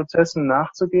 diesen Prozessen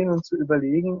nachzugehen und zu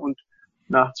überlegen und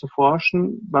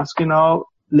nachzuforschen, was genau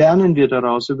lernen wir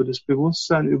daraus über das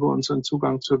Bewusstsein, über unseren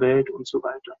Zugang zur Welt und so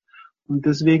weiter. Und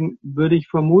deswegen würde ich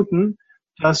vermuten,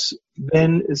 dass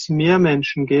wenn es mehr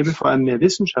Menschen gäbe, vor allem mehr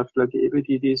Wissenschaftler gäbe,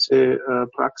 die diese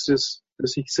Praxis für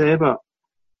sich selber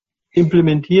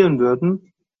implementieren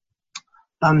würden,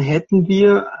 dann hätten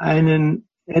wir einen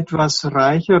etwas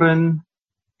reicheren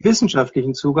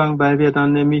wissenschaftlichen Zugang, weil wir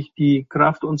dann nämlich die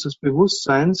Kraft unseres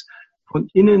Bewusstseins von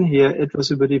innen her etwas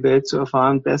über die Welt zu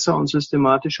erfahren, besser und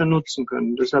systematischer nutzen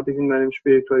können. Das habe ich in meinem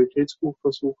Spiritualitätsbuch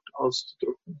versucht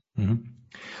auszudrücken.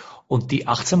 Und die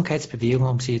Achtsamkeitsbewegung,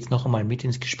 um sie jetzt noch einmal mit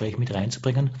ins Gespräch mit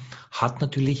reinzubringen, hat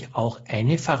natürlich auch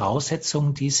eine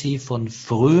Voraussetzung, die sie von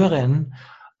früheren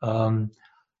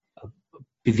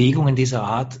Bewegungen dieser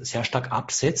Art sehr stark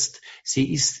absetzt.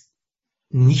 Sie ist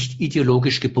nicht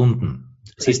ideologisch gebunden.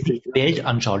 Sie ist nicht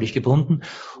weltanschaulich gebunden.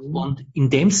 Und in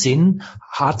dem Sinn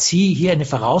hat sie hier eine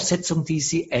Voraussetzung, die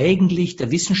sie eigentlich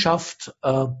der Wissenschaft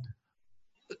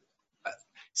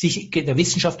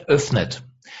öffnet.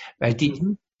 Weil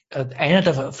einer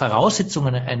der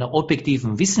Voraussetzungen einer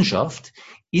objektiven Wissenschaft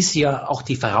ist ja auch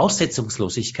die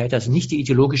Voraussetzungslosigkeit, also nicht die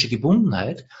ideologische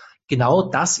Gebundenheit. genau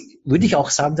das würde ich auch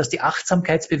sagen, dass die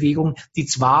Achtsamkeitsbewegung, die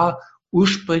zwar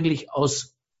ursprünglich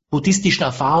aus buddhistischen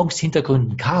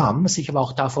Erfahrungshintergründen kam, sich aber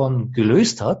auch davon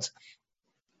gelöst hat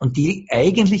und die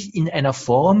eigentlich in einer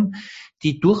Form,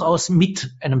 die durchaus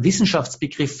mit einem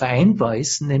Wissenschaftsbegriff vereinbar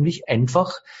ist, nämlich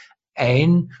einfach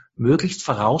ein möglichst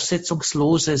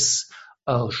voraussetzungsloses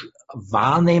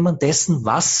Wahrnehmen dessen,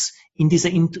 was in dieser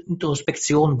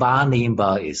Introspektion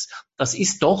wahrnehmbar ist. Das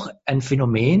ist doch ein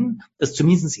Phänomen, das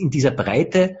zumindest in dieser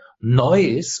Breite neu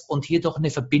ist und hier doch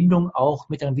eine Verbindung auch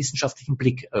mit einem wissenschaftlichen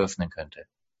Blick eröffnen könnte.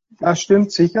 Das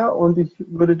stimmt sicher und ich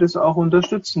würde das auch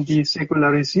unterstützen. Die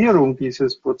Säkularisierung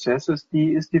dieses Prozesses,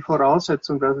 die ist die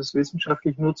Voraussetzung, dass es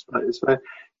wissenschaftlich nutzbar ist, weil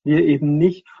wir eben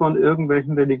nicht von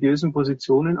irgendwelchen religiösen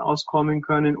Positionen auskommen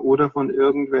können oder von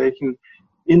irgendwelchen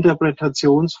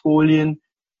Interpretationsfolien,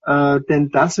 denn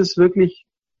das ist wirklich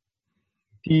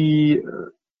die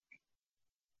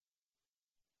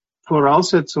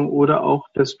Voraussetzung oder auch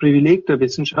das Privileg der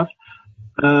Wissenschaft,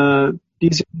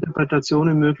 diese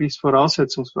Interpretationen möglichst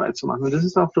voraussetzungsfrei zu machen. Und das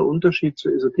ist auch der Unterschied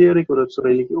zur Esoterik oder zur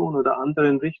Religion oder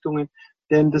anderen Richtungen.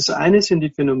 Denn das eine sind die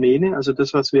Phänomene, also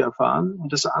das, was wir erfahren,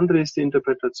 und das andere ist die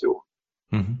Interpretation.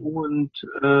 Mhm. Und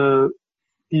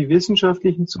die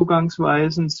wissenschaftlichen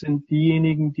Zugangsweisen sind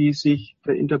diejenigen, die sich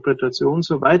der Interpretation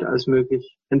so weit als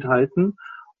möglich enthalten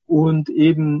und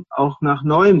eben auch nach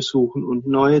Neuem suchen und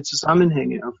neue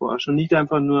Zusammenhänge erforschen. Nicht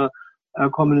einfach nur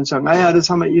kommen und sagen, naja, das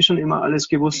haben wir eh schon immer alles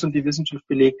gewusst und die Wissenschaft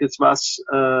belegt jetzt, was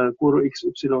Guru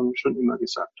XY schon immer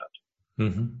gesagt hat.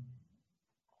 Mhm.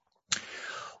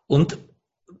 Und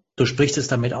du sprichst es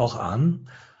damit auch an,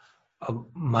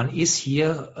 man ist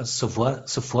hier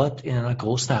sofort in einer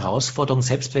großen Herausforderung,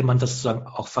 selbst wenn man das sozusagen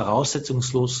auch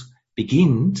voraussetzungslos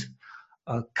beginnt,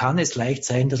 kann es leicht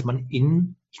sein, dass man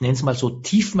in, ich nenne es mal so,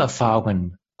 tiefen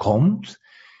Erfahrungen kommt,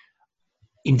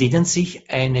 in denen sich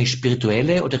eine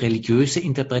spirituelle oder religiöse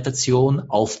Interpretation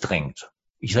aufdrängt.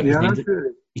 Ich nenne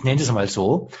das mal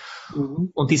so.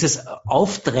 Mhm. Und dieses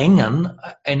Aufdrängen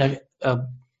einer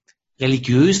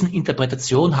religiösen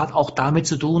Interpretation hat auch damit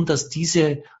zu tun, dass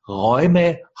diese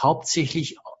Räume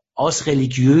hauptsächlich aus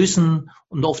religiösen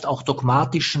und oft auch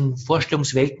dogmatischen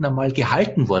Vorstellungswelten einmal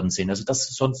gehalten worden sind. Also das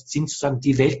sind sozusagen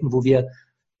die Welten, wo wir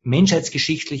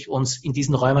menschheitsgeschichtlich uns in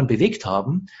diesen Räumen bewegt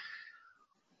haben.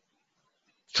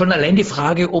 Schon allein die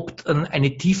Frage, ob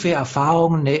eine tiefe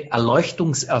Erfahrung eine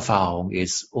Erleuchtungserfahrung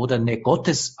ist oder eine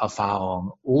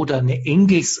Gotteserfahrung oder eine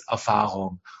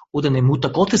Engelserfahrung oder eine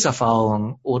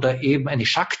Mutter-Gottes-Erfahrung oder eben eine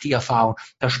Shakti-Erfahrung,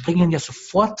 da springen ja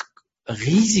sofort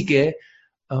riesige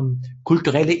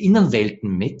kulturelle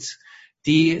Innenwelten mit,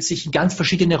 die sich in ganz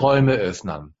verschiedene Räume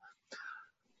öffnen.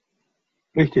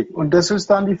 Richtig. Und das ist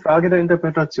dann die Frage der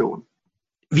Interpretation.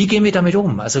 Wie gehen wir damit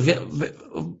um? Also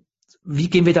wie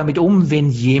gehen wir damit um, wenn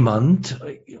jemand,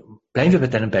 bleiben wir bei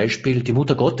deinem Beispiel, die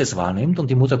Mutter Gottes wahrnimmt und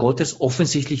die Mutter Gottes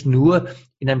offensichtlich nur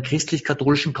in einem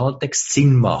christlich-katholischen Kontext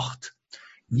Sinn macht?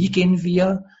 Wie gehen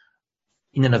wir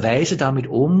in einer Weise damit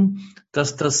um,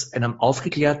 dass das einem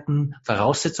aufgeklärten,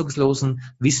 voraussetzungslosen,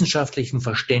 wissenschaftlichen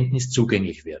Verständnis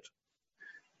zugänglich wird?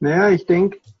 Naja, ich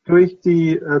denke, durch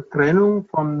die Trennung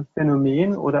von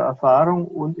Phänomen oder Erfahrung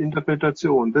und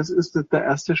Interpretation, das ist der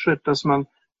erste Schritt, dass man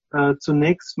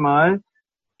zunächst mal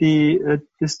die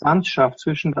Distanz schafft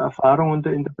zwischen der Erfahrung und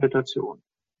der Interpretation.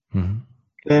 Mhm.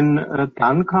 Denn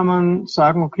dann kann man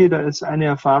sagen, okay, da ist eine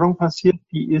Erfahrung passiert,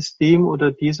 die ist dem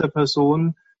oder dieser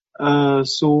Person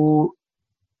so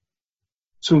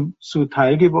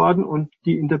zuteil geworden und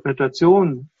die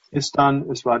Interpretation ist dann,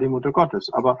 es war die Mutter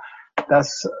Gottes. Aber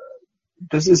das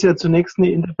ist ja zunächst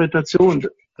eine Interpretation.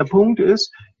 Der Punkt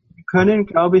ist, wir können,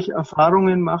 glaube ich,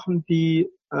 Erfahrungen machen, die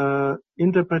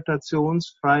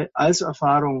interpretationsfrei als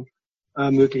Erfahrung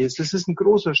möglich ist. Das ist ein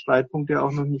großer Streitpunkt, der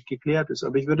auch noch nicht geklärt ist.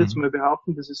 Aber ich würde jetzt mal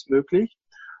behaupten, das ist möglich.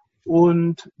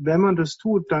 Und wenn man das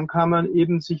tut, dann kann man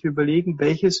eben sich überlegen,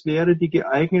 welches wäre die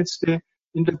geeignetste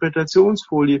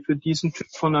Interpretationsfolie für diesen Typ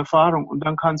von Erfahrung. Und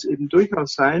dann kann es eben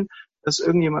durchaus sein, dass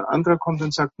irgendjemand anderer kommt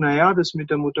und sagt, na ja, das mit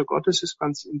der Mutter Gottes ist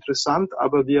ganz interessant,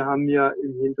 aber wir haben ja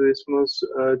im Hinduismus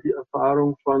die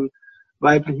Erfahrung von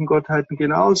weiblichen Gottheiten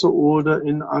genauso oder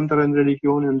in anderen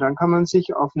Religionen. Dann kann man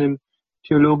sich auf einem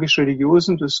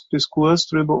theologisch-religiösen Diskurs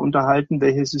darüber unterhalten,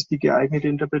 welches ist die geeignete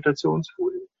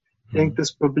Interpretationsfolie. Ich denke,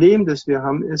 das Problem, das wir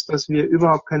haben, ist, dass wir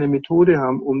überhaupt keine Methode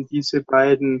haben, um diese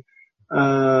beiden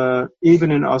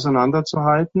Ebenen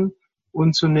auseinanderzuhalten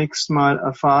und zunächst mal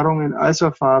Erfahrungen als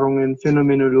Erfahrungen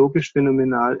phänomenologisch,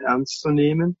 phänomenal ernst zu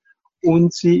nehmen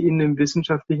und sie in dem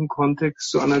wissenschaftlichen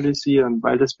Kontext zu analysieren,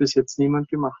 weil das bis jetzt niemand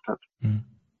gemacht hat.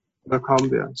 Oder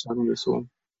kaum wer, sagen wir so.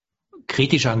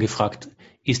 Kritisch angefragt,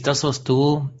 ist das, was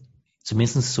du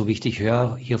zumindest so wie ich dich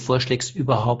höre, hier vorschlägst,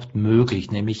 überhaupt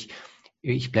möglich? Nämlich,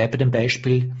 ich bleibe bei dem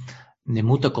Beispiel, eine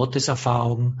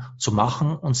Mutter-Gottes-Erfahrung zu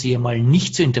machen und sie einmal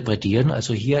nicht zu interpretieren,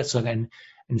 also hier sozusagen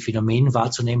ein Phänomen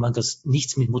wahrzunehmen, das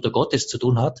nichts mit Mutter Gottes zu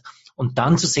tun hat, und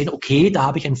dann zu sehen, okay, da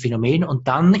habe ich ein Phänomen und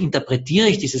dann interpretiere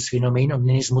ich dieses Phänomen und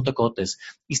nenne es Mutter Gottes.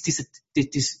 Ist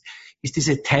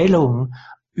diese Teilung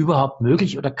überhaupt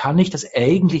möglich oder kann ich das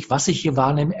eigentlich, was ich hier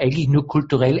wahrnehme, eigentlich nur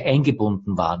kulturell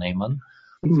eingebunden wahrnehmen?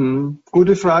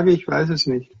 Gute Frage, ich weiß es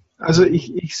nicht. Also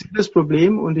ich sehe das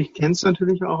Problem und ich kenne es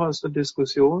natürlich auch aus der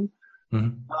Diskussion,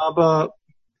 aber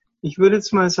ich würde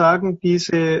jetzt mal sagen,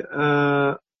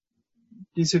 diese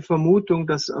Vermutung,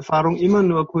 dass Erfahrung immer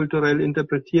nur kulturell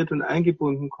interpretiert und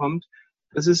eingebunden kommt,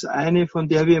 das ist eine, von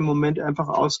der wir im Moment einfach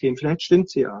ausgehen. Vielleicht stimmt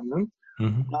sie ja, ne?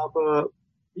 Aber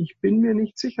ich bin mir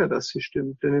nicht sicher, dass sie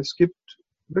stimmt, denn es gibt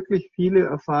wirklich viele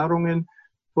Erfahrungen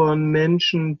von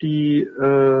Menschen, die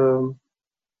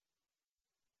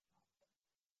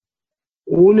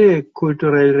ohne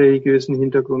kulturell-religiösen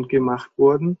Hintergrund gemacht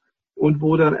wurden und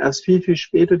wo dann erst viel, viel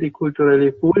später die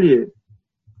kulturelle Folie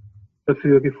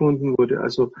dafür gefunden wurde.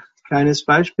 Also kleines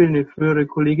Beispiel, eine frühere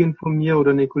Kollegin von mir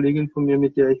oder eine Kollegin von mir,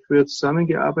 mit der ich früher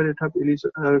zusammengearbeitet habe,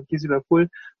 Gisela Pull,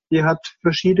 die hat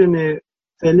verschiedene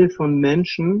Fälle von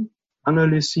Menschen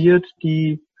analysiert,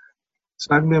 die,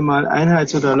 sagen wir mal,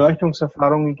 Einheits- oder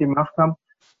Erleuchtungserfahrungen gemacht haben,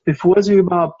 bevor sie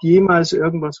überhaupt jemals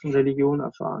irgendwas von Religion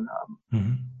erfahren haben.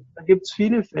 Da gibt es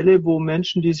viele Fälle, wo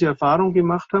Menschen diese Erfahrung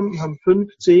gemacht haben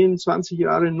 5, 10, 20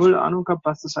 Jahre null Ahnung gehabt,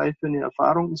 was das eigentlich für eine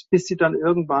Erfahrung ist, bis sie dann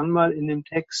irgendwann mal in dem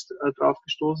Text drauf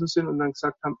gestoßen sind und dann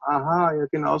gesagt haben, aha, ja,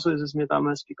 genauso ist es mir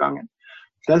damals gegangen.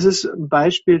 Das ist ein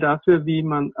Beispiel dafür, wie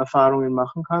man Erfahrungen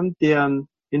machen kann, deren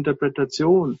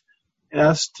Interpretation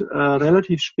erst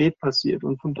relativ spät passiert.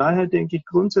 Und von daher denke ich,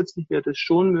 grundsätzlich wäre das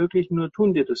schon möglich, nur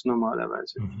tun wir das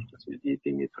normalerweise nicht, dass wir die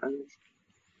Dinge trennen.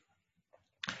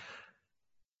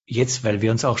 Jetzt, weil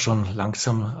wir uns auch schon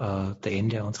langsam der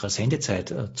Ende unserer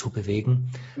Sendezeit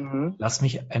zubewegen, lass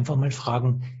mich einfach mal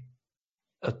fragen,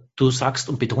 du sagst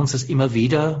und betonst es immer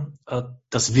wieder,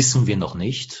 das wissen wir noch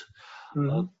nicht.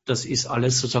 Das ist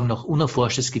alles sozusagen noch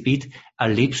unerforschtes Gebiet.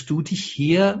 Erlebst du dich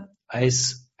hier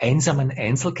als einsamen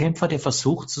Einzelkämpfer, der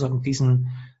versucht, sozusagen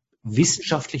diesen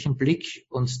wissenschaftlichen Blick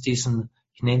und diesen,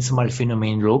 ich nenne es mal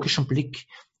phänomenologischen Blick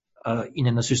in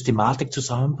einer Systematik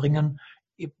zusammenbringen?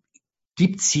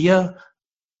 Gibt es hier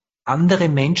andere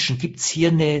Menschen? Gibt es hier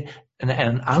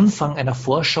einen Anfang einer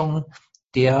Forschung,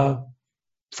 der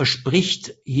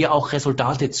verspricht, hier auch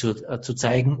Resultate zu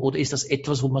zeigen? Oder ist das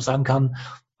etwas, wo man sagen kann,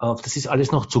 das ist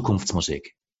alles noch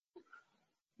Zukunftsmusik?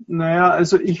 Naja,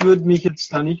 also ich würde mich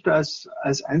jetzt da nicht als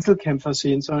Einzelkämpfer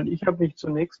sehen, sondern ich habe mich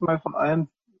zunächst mal vor allem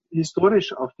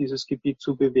historisch auf dieses Gebiet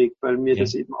zubewegt, weil mir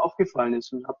das eben aufgefallen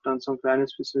ist und habe dann so ein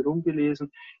kleines bisschen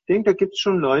rumgelesen. Ich denke, da gibt es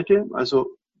schon Leute,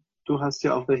 also du hast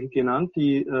ja auch welche genannt,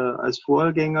 die als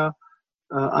Vorgänger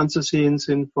anzusehen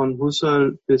sind, von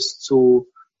Husserl bis zu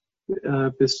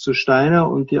Steiner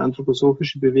und die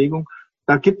anthroposophische Bewegung.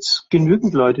 Da gibt's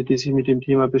genügend Leute, die sich mit dem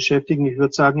Thema beschäftigen. Ich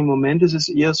würde sagen, im Moment ist es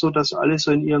eher so, dass alle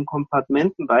so in ihren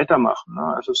Kompartmenten weitermachen. Ne?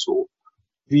 Also so,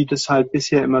 wie das halt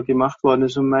bisher immer gemacht worden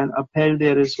ist. Und mein Appell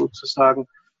wäre sozusagen,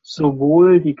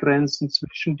 sowohl die Grenzen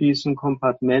zwischen diesen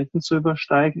Kompartmenten zu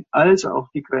übersteigen, als auch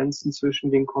die Grenzen zwischen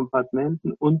den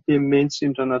Kompartmenten und dem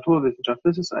Mainstream der Naturwissenschaft.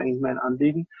 Das ist eigentlich mein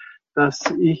Anliegen, dass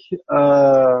ich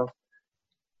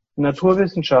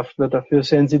Naturwissenschaftler dafür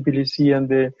sensibilisieren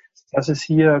will, dass es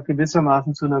hier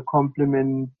gewissermaßen zu einer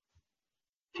komplementären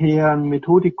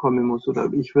Methodik kommen muss.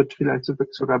 Oder ich würde vielleicht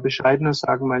sogar bescheidener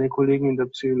sagen, meine Kollegen in der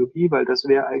Psychologie, weil das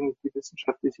wäre eigentlich die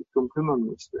Wissenschaft, die sich darum kümmern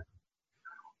müsste.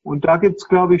 Und da gibt's,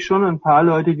 glaube ich, schon ein paar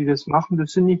Leute, die das machen.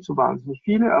 Das sind nicht so wahnsinnig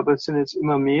viele, aber es sind jetzt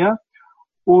immer mehr.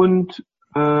 Und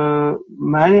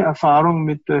meine Erfahrung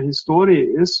mit der Historie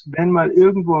ist, wenn mal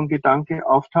irgendwo ein Gedanke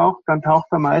auftaucht, dann taucht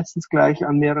er meistens gleich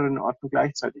an mehreren Orten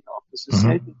gleichzeitig auf. Das ist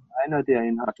selten einer, der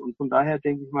ihn hat. Und von daher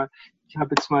denke ich mal, ich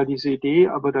habe jetzt mal diese Idee,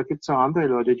 aber da gibt es auch andere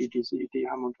Leute, die diese Idee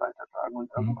haben und weitertragen.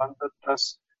 Und irgendwann wird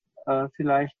das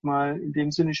vielleicht mal in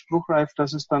dem Sinne spruchreif,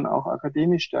 dass es dann auch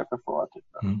akademisch stärker verortet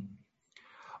wird.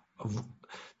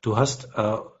 Du hast,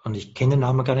 und ich kenne den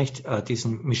Namen gar nicht,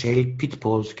 diesen Michel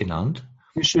Pitbold genannt.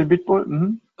 Michel Pitbold,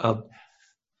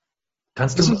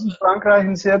 Das ist in Frankreich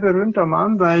ein sehr berühmter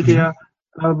Mann, weil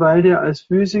der als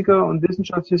Physiker und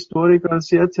Wissenschaftshistoriker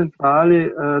sehr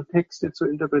zentrale Texte zur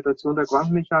Interpretation der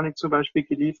Quantenmechanik zum Beispiel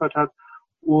geliefert hat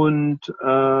und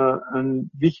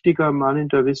ein wichtiger Mann in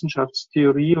der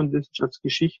Wissenschaftstheorie und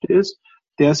Wissenschaftsgeschichte ist,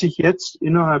 der sich jetzt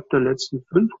innerhalb der letzten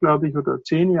 5, glaube ich, oder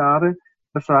 10 Jahre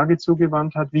der Frage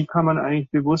zugewandt hat, wie kann man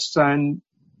eigentlich Bewusstsein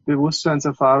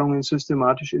Bewusstseinserfahrungen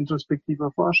systematisch introspektiv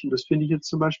erforschen. Das finde ich jetzt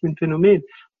zum Beispiel ein Phänomen,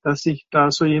 dass sich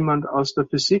da so jemand aus der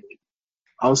Physik,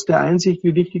 aus der Einsicht,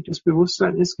 wie wichtig das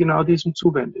Bewusstsein ist, genau diesem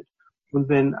zuwendet. Und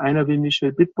wenn einer wie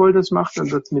Michel Bitbol das macht,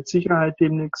 dann wird es mit Sicherheit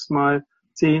demnächst mal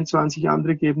 10, 20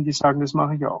 andere geben, die sagen, das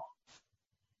mache ich auch.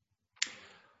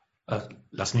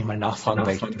 Lass mich mal nachfragen,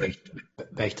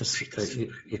 weil ich das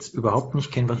jetzt überhaupt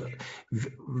nicht kenne.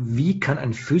 Wie kann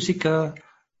ein Physiker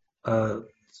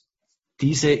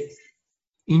diese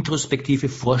introspektive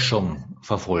Forschung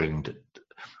verfolgen?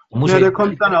 Der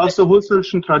kommt dann aus der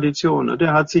Husserlschen Tradition.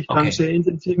 Der hat sich dann sehr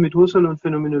intensiv mit Husserl und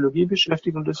Phänomenologie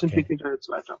beschäftigt und das entwickelt er jetzt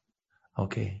weiter.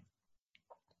 Okay.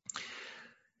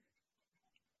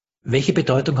 Welche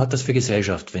Bedeutung hat das für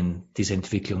Gesellschaft, wenn diese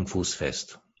Entwicklung Fuß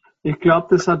fasst? Ich glaube,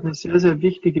 das hat eine sehr, sehr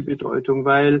wichtige Bedeutung,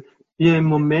 weil wir im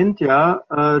Moment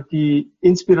die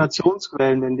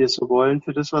Inspirationsquellen, wenn wir so wollen,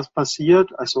 für das, was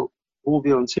passiert, also wo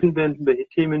wir uns hinwenden, welche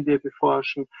Themen wir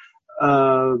beforschen,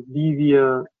 wie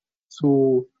wir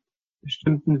zu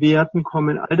bestimmten Werten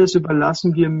kommen, all das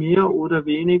überlassen wir mehr oder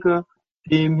weniger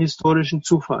dem historischen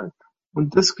Zufall.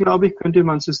 Und das, glaube ich, könnte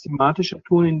man systematischer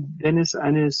tun, wenn es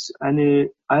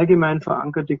eine allgemein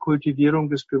verankerte Kultivierung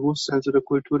des Bewusstseins oder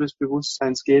Kultur des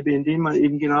Bewusstseins gäbe, indem man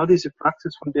eben genau diese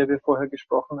Praxis, von der wir vorher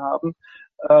gesprochen haben,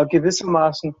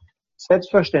 gewissermaßen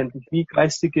selbstverständlich wie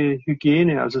geistige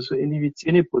Hygiene, also so ähnlich wie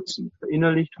Zähneputzen,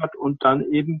 verinnerlicht hat und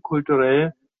dann eben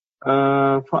kulturell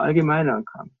verallgemeinern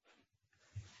kann.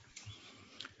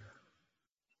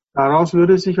 Daraus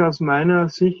würde sich aus meiner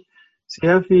Sicht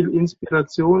sehr viel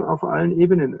Inspiration auf allen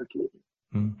Ebenen ergeben.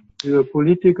 Für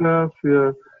Politiker,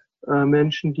 für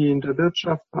Menschen, die in der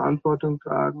Wirtschaft Verantwortung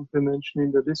tragen, für Menschen, die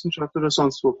in der Wissenschaft oder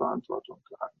sonst wo Verantwortung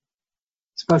tragen.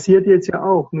 Es passiert jetzt ja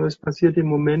auch, nur es passiert im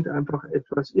Moment einfach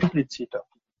etwas impliziter.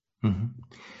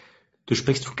 Du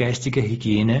sprichst von geistiger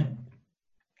Hygiene.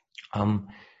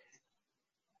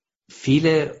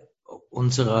 Viele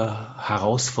unserer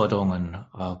Herausforderungen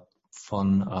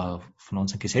von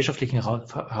unseren gesellschaftlichen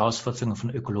Herausforderungen, von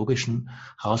ökologischen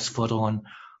Herausforderungen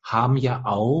haben ja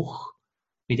auch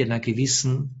mit einer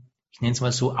gewissen, ich nenne es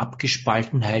mal so,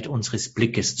 Abgespaltenheit unseres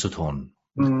Blickes zu tun.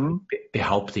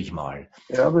 Behaupte ich mal.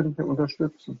 Ja, würde ich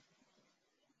unterstützen.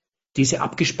 Diese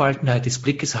Abgespaltenheit des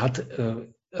Blickes hat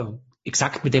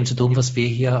exakt mit dem zu tun, was wir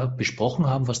hier besprochen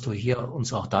haben, was du hier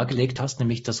uns auch dargelegt hast,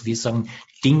 nämlich, dass wir sagen,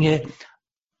 Dinge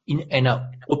in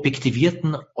einer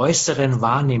objektivierten äußeren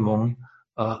Wahrnehmung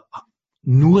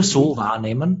nur so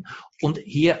wahrnehmen und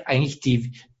hier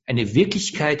eigentlich eine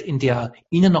Wirklichkeit, in der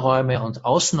Innenräume und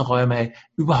Außenräume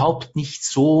überhaupt nicht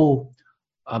so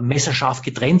messerscharf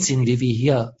getrennt sind, wie wir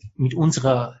hier mit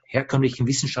unserer herkömmlichen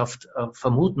Wissenschaft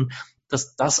vermuten,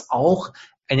 dass das auch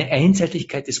eine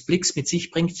Einseitigkeit des Blicks mit sich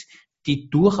bringt, die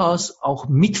durchaus auch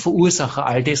Mitverursacher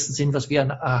all dessen sind, was wir an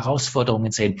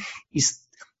Herausforderungen sehen. Ist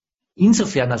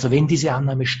insofern, also wenn diese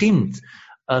Annahme stimmt,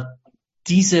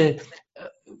 diese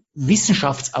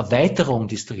Wissenschaftserweiterung,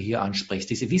 die du hier ansprichst,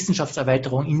 diese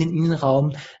Wissenschaftserweiterung in den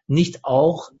Innenraum nicht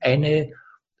auch eine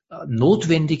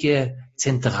notwendige,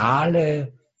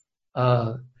 zentrale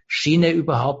Schiene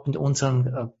überhaupt mit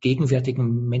unseren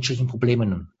gegenwärtigen menschlichen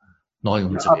Problemen neu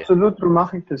umzugehen? Ja, absolut, so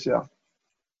mache ich das ja.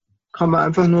 Kann man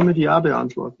einfach nur mit Ja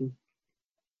beantworten.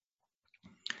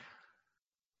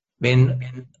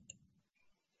 Wenn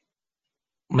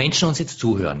Menschen uns jetzt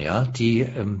zuhören, ja, die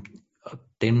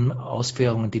den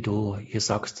Ausführungen, die du hier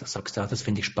sagst, ja, das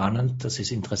finde ich spannend, das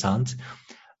ist interessant.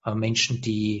 Menschen,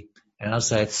 die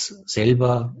einerseits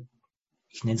selber,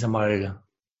 ich nenne es einmal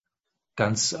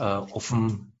ganz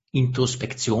offen,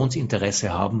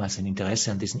 Introspektionsinteresse haben, also ein Interesse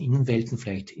an diesen Innenwelten,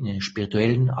 vielleicht in einer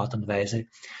spirituellen Art und Weise.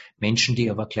 Menschen, die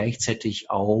aber gleichzeitig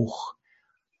auch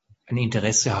ein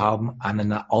Interesse haben an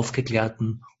einer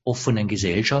aufgeklärten, offenen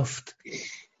Gesellschaft.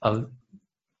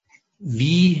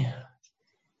 Wie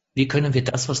können wir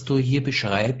das, was du hier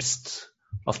beschreibst,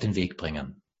 auf den Weg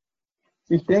bringen?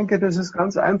 Ich denke, das ist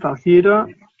ganz einfach. Jeder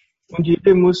und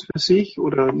jede muss für sich,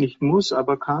 oder nicht muss,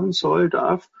 aber kann, soll,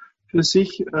 darf für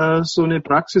sich so eine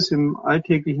Praxis im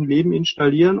alltäglichen Leben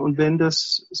installieren. Und wenn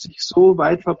das sich so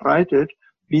weit verbreitet,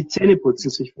 wie Zähneputzen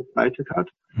sich verbreitet hat,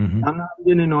 dann haben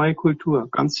wir eine neue Kultur.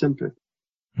 Ganz simpel.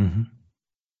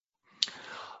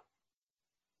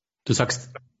 Du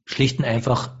sagst schlicht und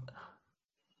einfach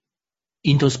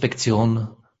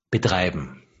Introspektion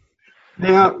betreiben.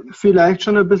 Naja, vielleicht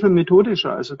schon ein bisschen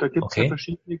methodischer. Also da gibt es ja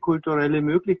verschiedene kulturelle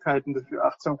Möglichkeiten dafür.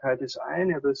 Achtsamkeit ist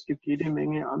eine, aber es gibt jede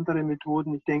Menge andere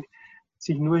Methoden. Ich denke,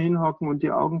 sich nur hinhocken und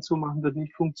die Augen zumachen, wird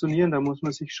nicht funktionieren. Da muss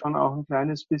man sich schon auch ein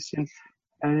kleines bisschen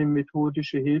eine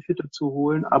methodische Hilfe dazu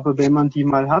holen. Aber wenn man die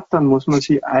mal hat, dann muss man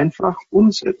sie einfach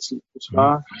umsetzen. Und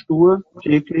zwar stur,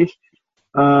 täglich,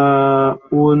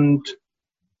 und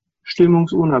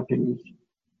stimmungsunabhängig.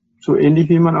 So ähnlich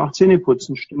wie man auch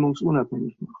Zähneputzen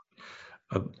stimmungsunabhängig macht.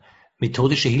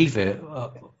 Methodische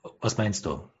Hilfe, was meinst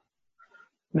du?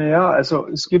 Naja, also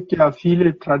es gibt ja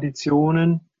viele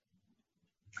Traditionen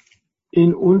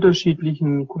in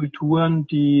unterschiedlichen Kulturen,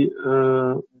 die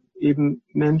eben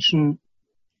Menschen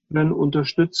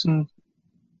unterstützen,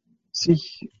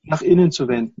 sich nach innen zu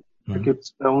wenden. Da gibt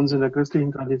es bei uns in der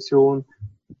christlichen Tradition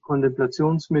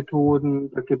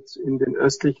Kontemplationsmethoden, da gibt es in den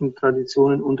östlichen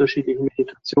Traditionen unterschiedliche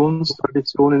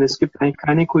Meditationstraditionen. Es gibt eigentlich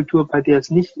keine Kultur, bei der es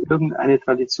nicht irgendeine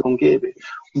Tradition gäbe.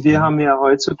 Und wir haben ja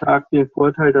heutzutage den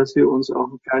Vorteil, dass wir uns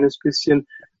auch ein kleines bisschen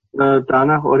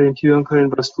danach orientieren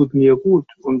können, was tut mir gut.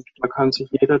 Und da kann sich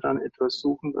jeder dann etwas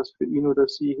suchen, was für ihn oder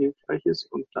sie hilfreich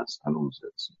ist und das dann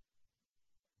umsetzen.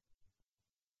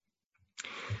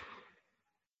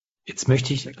 Jetzt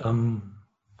möchte ich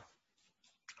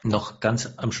noch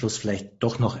ganz am Schluss vielleicht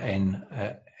doch noch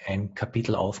ein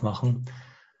Kapitel aufmachen,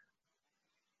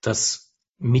 das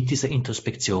mit dieser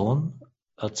Introspektion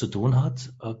zu tun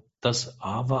hat, das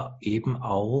aber eben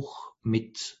auch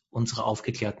mit unserer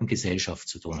aufgeklärten Gesellschaft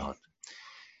zu tun hat.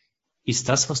 Ist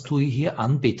das, was du hier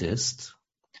anbietest,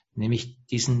 nämlich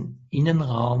diesen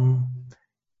Innenraum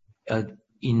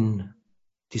in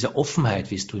dieser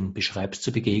Offenheit, wie es du ihn beschreibst,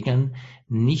 zu begegnen,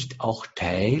 nicht auch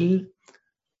Teil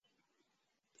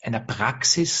einer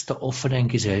Praxis der offenen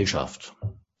Gesellschaft?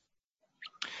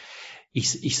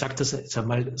 Ich sage das jetzt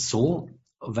einmal so,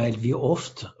 weil wir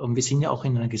oft, und wir sind ja auch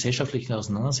in einer gesellschaftlichen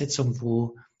Auseinandersetzung,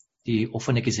 wo die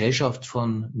offene Gesellschaft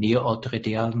von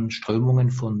neo-autoritären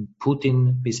Strömungen von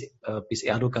Putin bis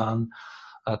Erdogan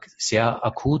sehr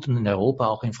akut und in Europa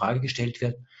auch in Frage gestellt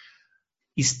wird.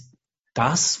 Ist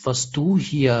das, was du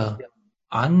hier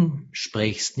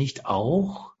ansprichst, nicht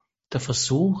auch der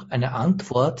Versuch, eine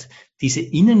Antwort, diese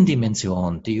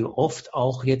Innendimension, die oft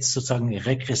auch jetzt sozusagen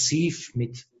regressiv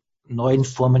mit neuen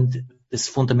Formen des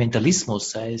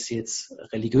Fundamentalismus, sei es jetzt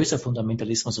religiöser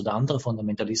Fundamentalismus oder anderer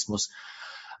Fundamentalismus,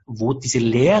 wo diese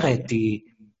Lehre,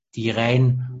 die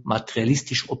rein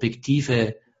materialistisch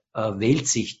objektive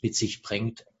Weltsicht mit sich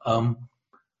bringt,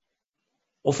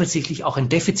 offensichtlich auch ein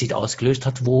Defizit ausgelöst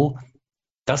hat, wo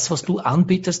das, was du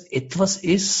anbietest, etwas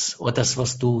ist, oder das,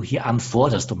 was du hier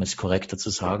anforderst, um es korrekter zu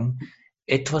sagen,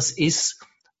 etwas ist,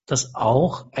 das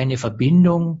auch eine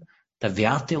Verbindung der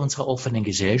Werte unserer offenen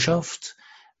Gesellschaft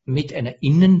mit einer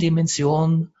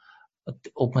Innendimension,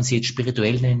 ob man sie jetzt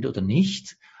spirituell nennt oder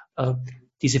nicht,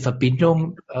 diese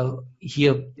Verbindung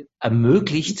hier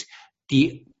ermöglicht,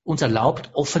 die uns erlaubt,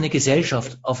 offene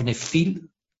Gesellschaft auf eine viel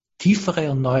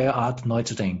tiefere und neue Art neu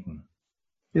zu denken.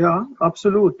 Ja,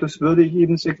 absolut. Das würde ich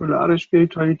eben säkulare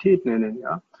Spiritualität nennen,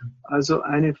 ja. Also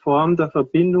eine Form der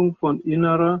Verbindung von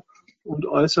innerer und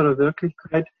äußerer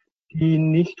Wirklichkeit, die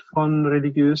nicht von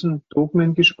religiösen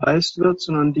Dogmen gespeist wird,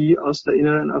 sondern die aus der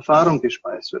inneren Erfahrung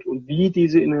gespeist wird. Und wie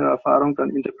diese innere Erfahrung dann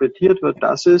interpretiert wird,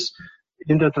 das ist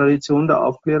in der Tradition der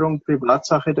Aufklärung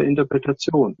Privatsache der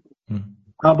Interpretation.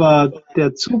 Aber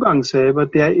der Zugang selber,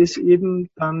 der ist eben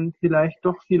dann vielleicht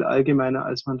doch viel allgemeiner,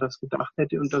 als man das gedacht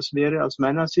hätte. Und das wäre aus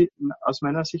meiner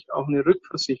Sicht auch eine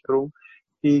Rückversicherung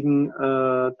gegen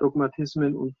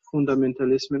Dogmatismen und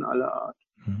Fundamentalismen aller Art.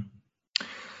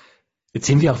 Jetzt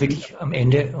sind wir auch wirklich am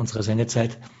Ende unserer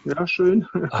Sendezeit. Ja, schön.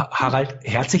 Harald,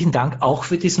 herzlichen Dank auch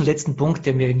für diesen letzten Punkt,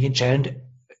 der mir irgendwie entscheidend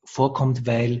vorkommt,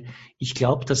 weil ich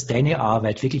glaube, dass deine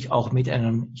Arbeit wirklich auch mit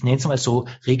einem, ich nenne es mal so,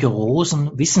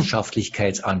 rigorosen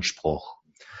Wissenschaftlichkeitsanspruch,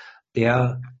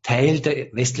 der Teil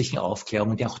der westlichen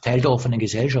Aufklärung und der auch Teil der offenen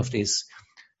Gesellschaft ist,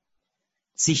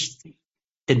 sich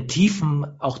den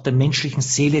Tiefen auch der menschlichen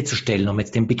Seele zu stellen, um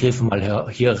jetzt den Begriff mal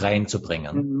hier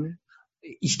reinzubringen.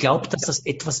 Ich glaube, dass das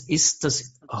etwas ist,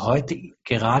 das heute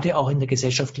gerade auch in der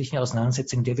gesellschaftlichen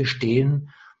Auseinandersetzung, in der wir stehen,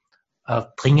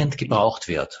 dringend gebraucht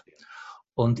wird.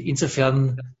 Und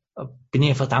insofern bin ich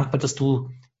einfach dankbar, dass du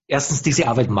erstens diese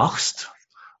Arbeit machst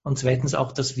und zweitens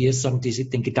auch, dass wir sagen,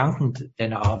 den Gedanken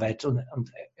deiner Arbeit und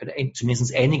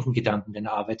zumindest einigen Gedanken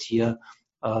deiner Arbeit hier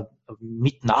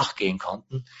mit nachgehen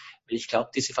konnten. Weil ich glaube,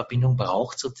 diese Verbindung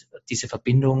braucht es, diese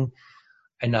Verbindung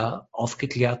einer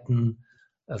aufgeklärten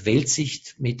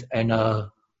Weltsicht mit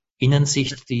einer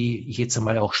Innensicht, die ich jetzt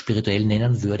einmal auch spirituell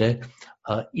nennen würde,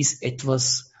 ist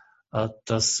etwas,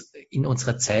 das in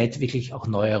unserer Zeit wirklich auch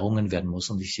neu errungen werden muss.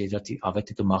 Und ich sehe da die Arbeit,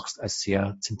 die du machst, als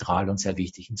sehr zentral und sehr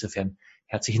wichtig. Insofern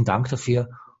herzlichen Dank dafür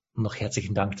und noch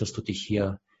herzlichen Dank, dass du dich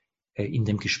hier in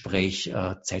dem Gespräch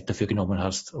Zeit dafür genommen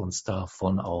hast, uns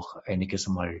davon auch einiges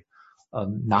einmal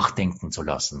nachdenken zu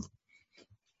lassen.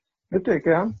 Bitte,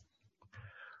 gern.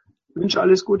 Ich wünsche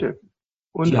alles Gute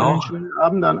und einen schönen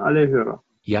Abend an alle Hörer.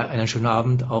 Ja, einen schönen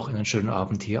Abend, auch einen schönen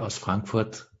Abend hier aus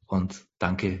Frankfurt und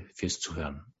danke fürs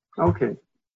Zuhören. Okay.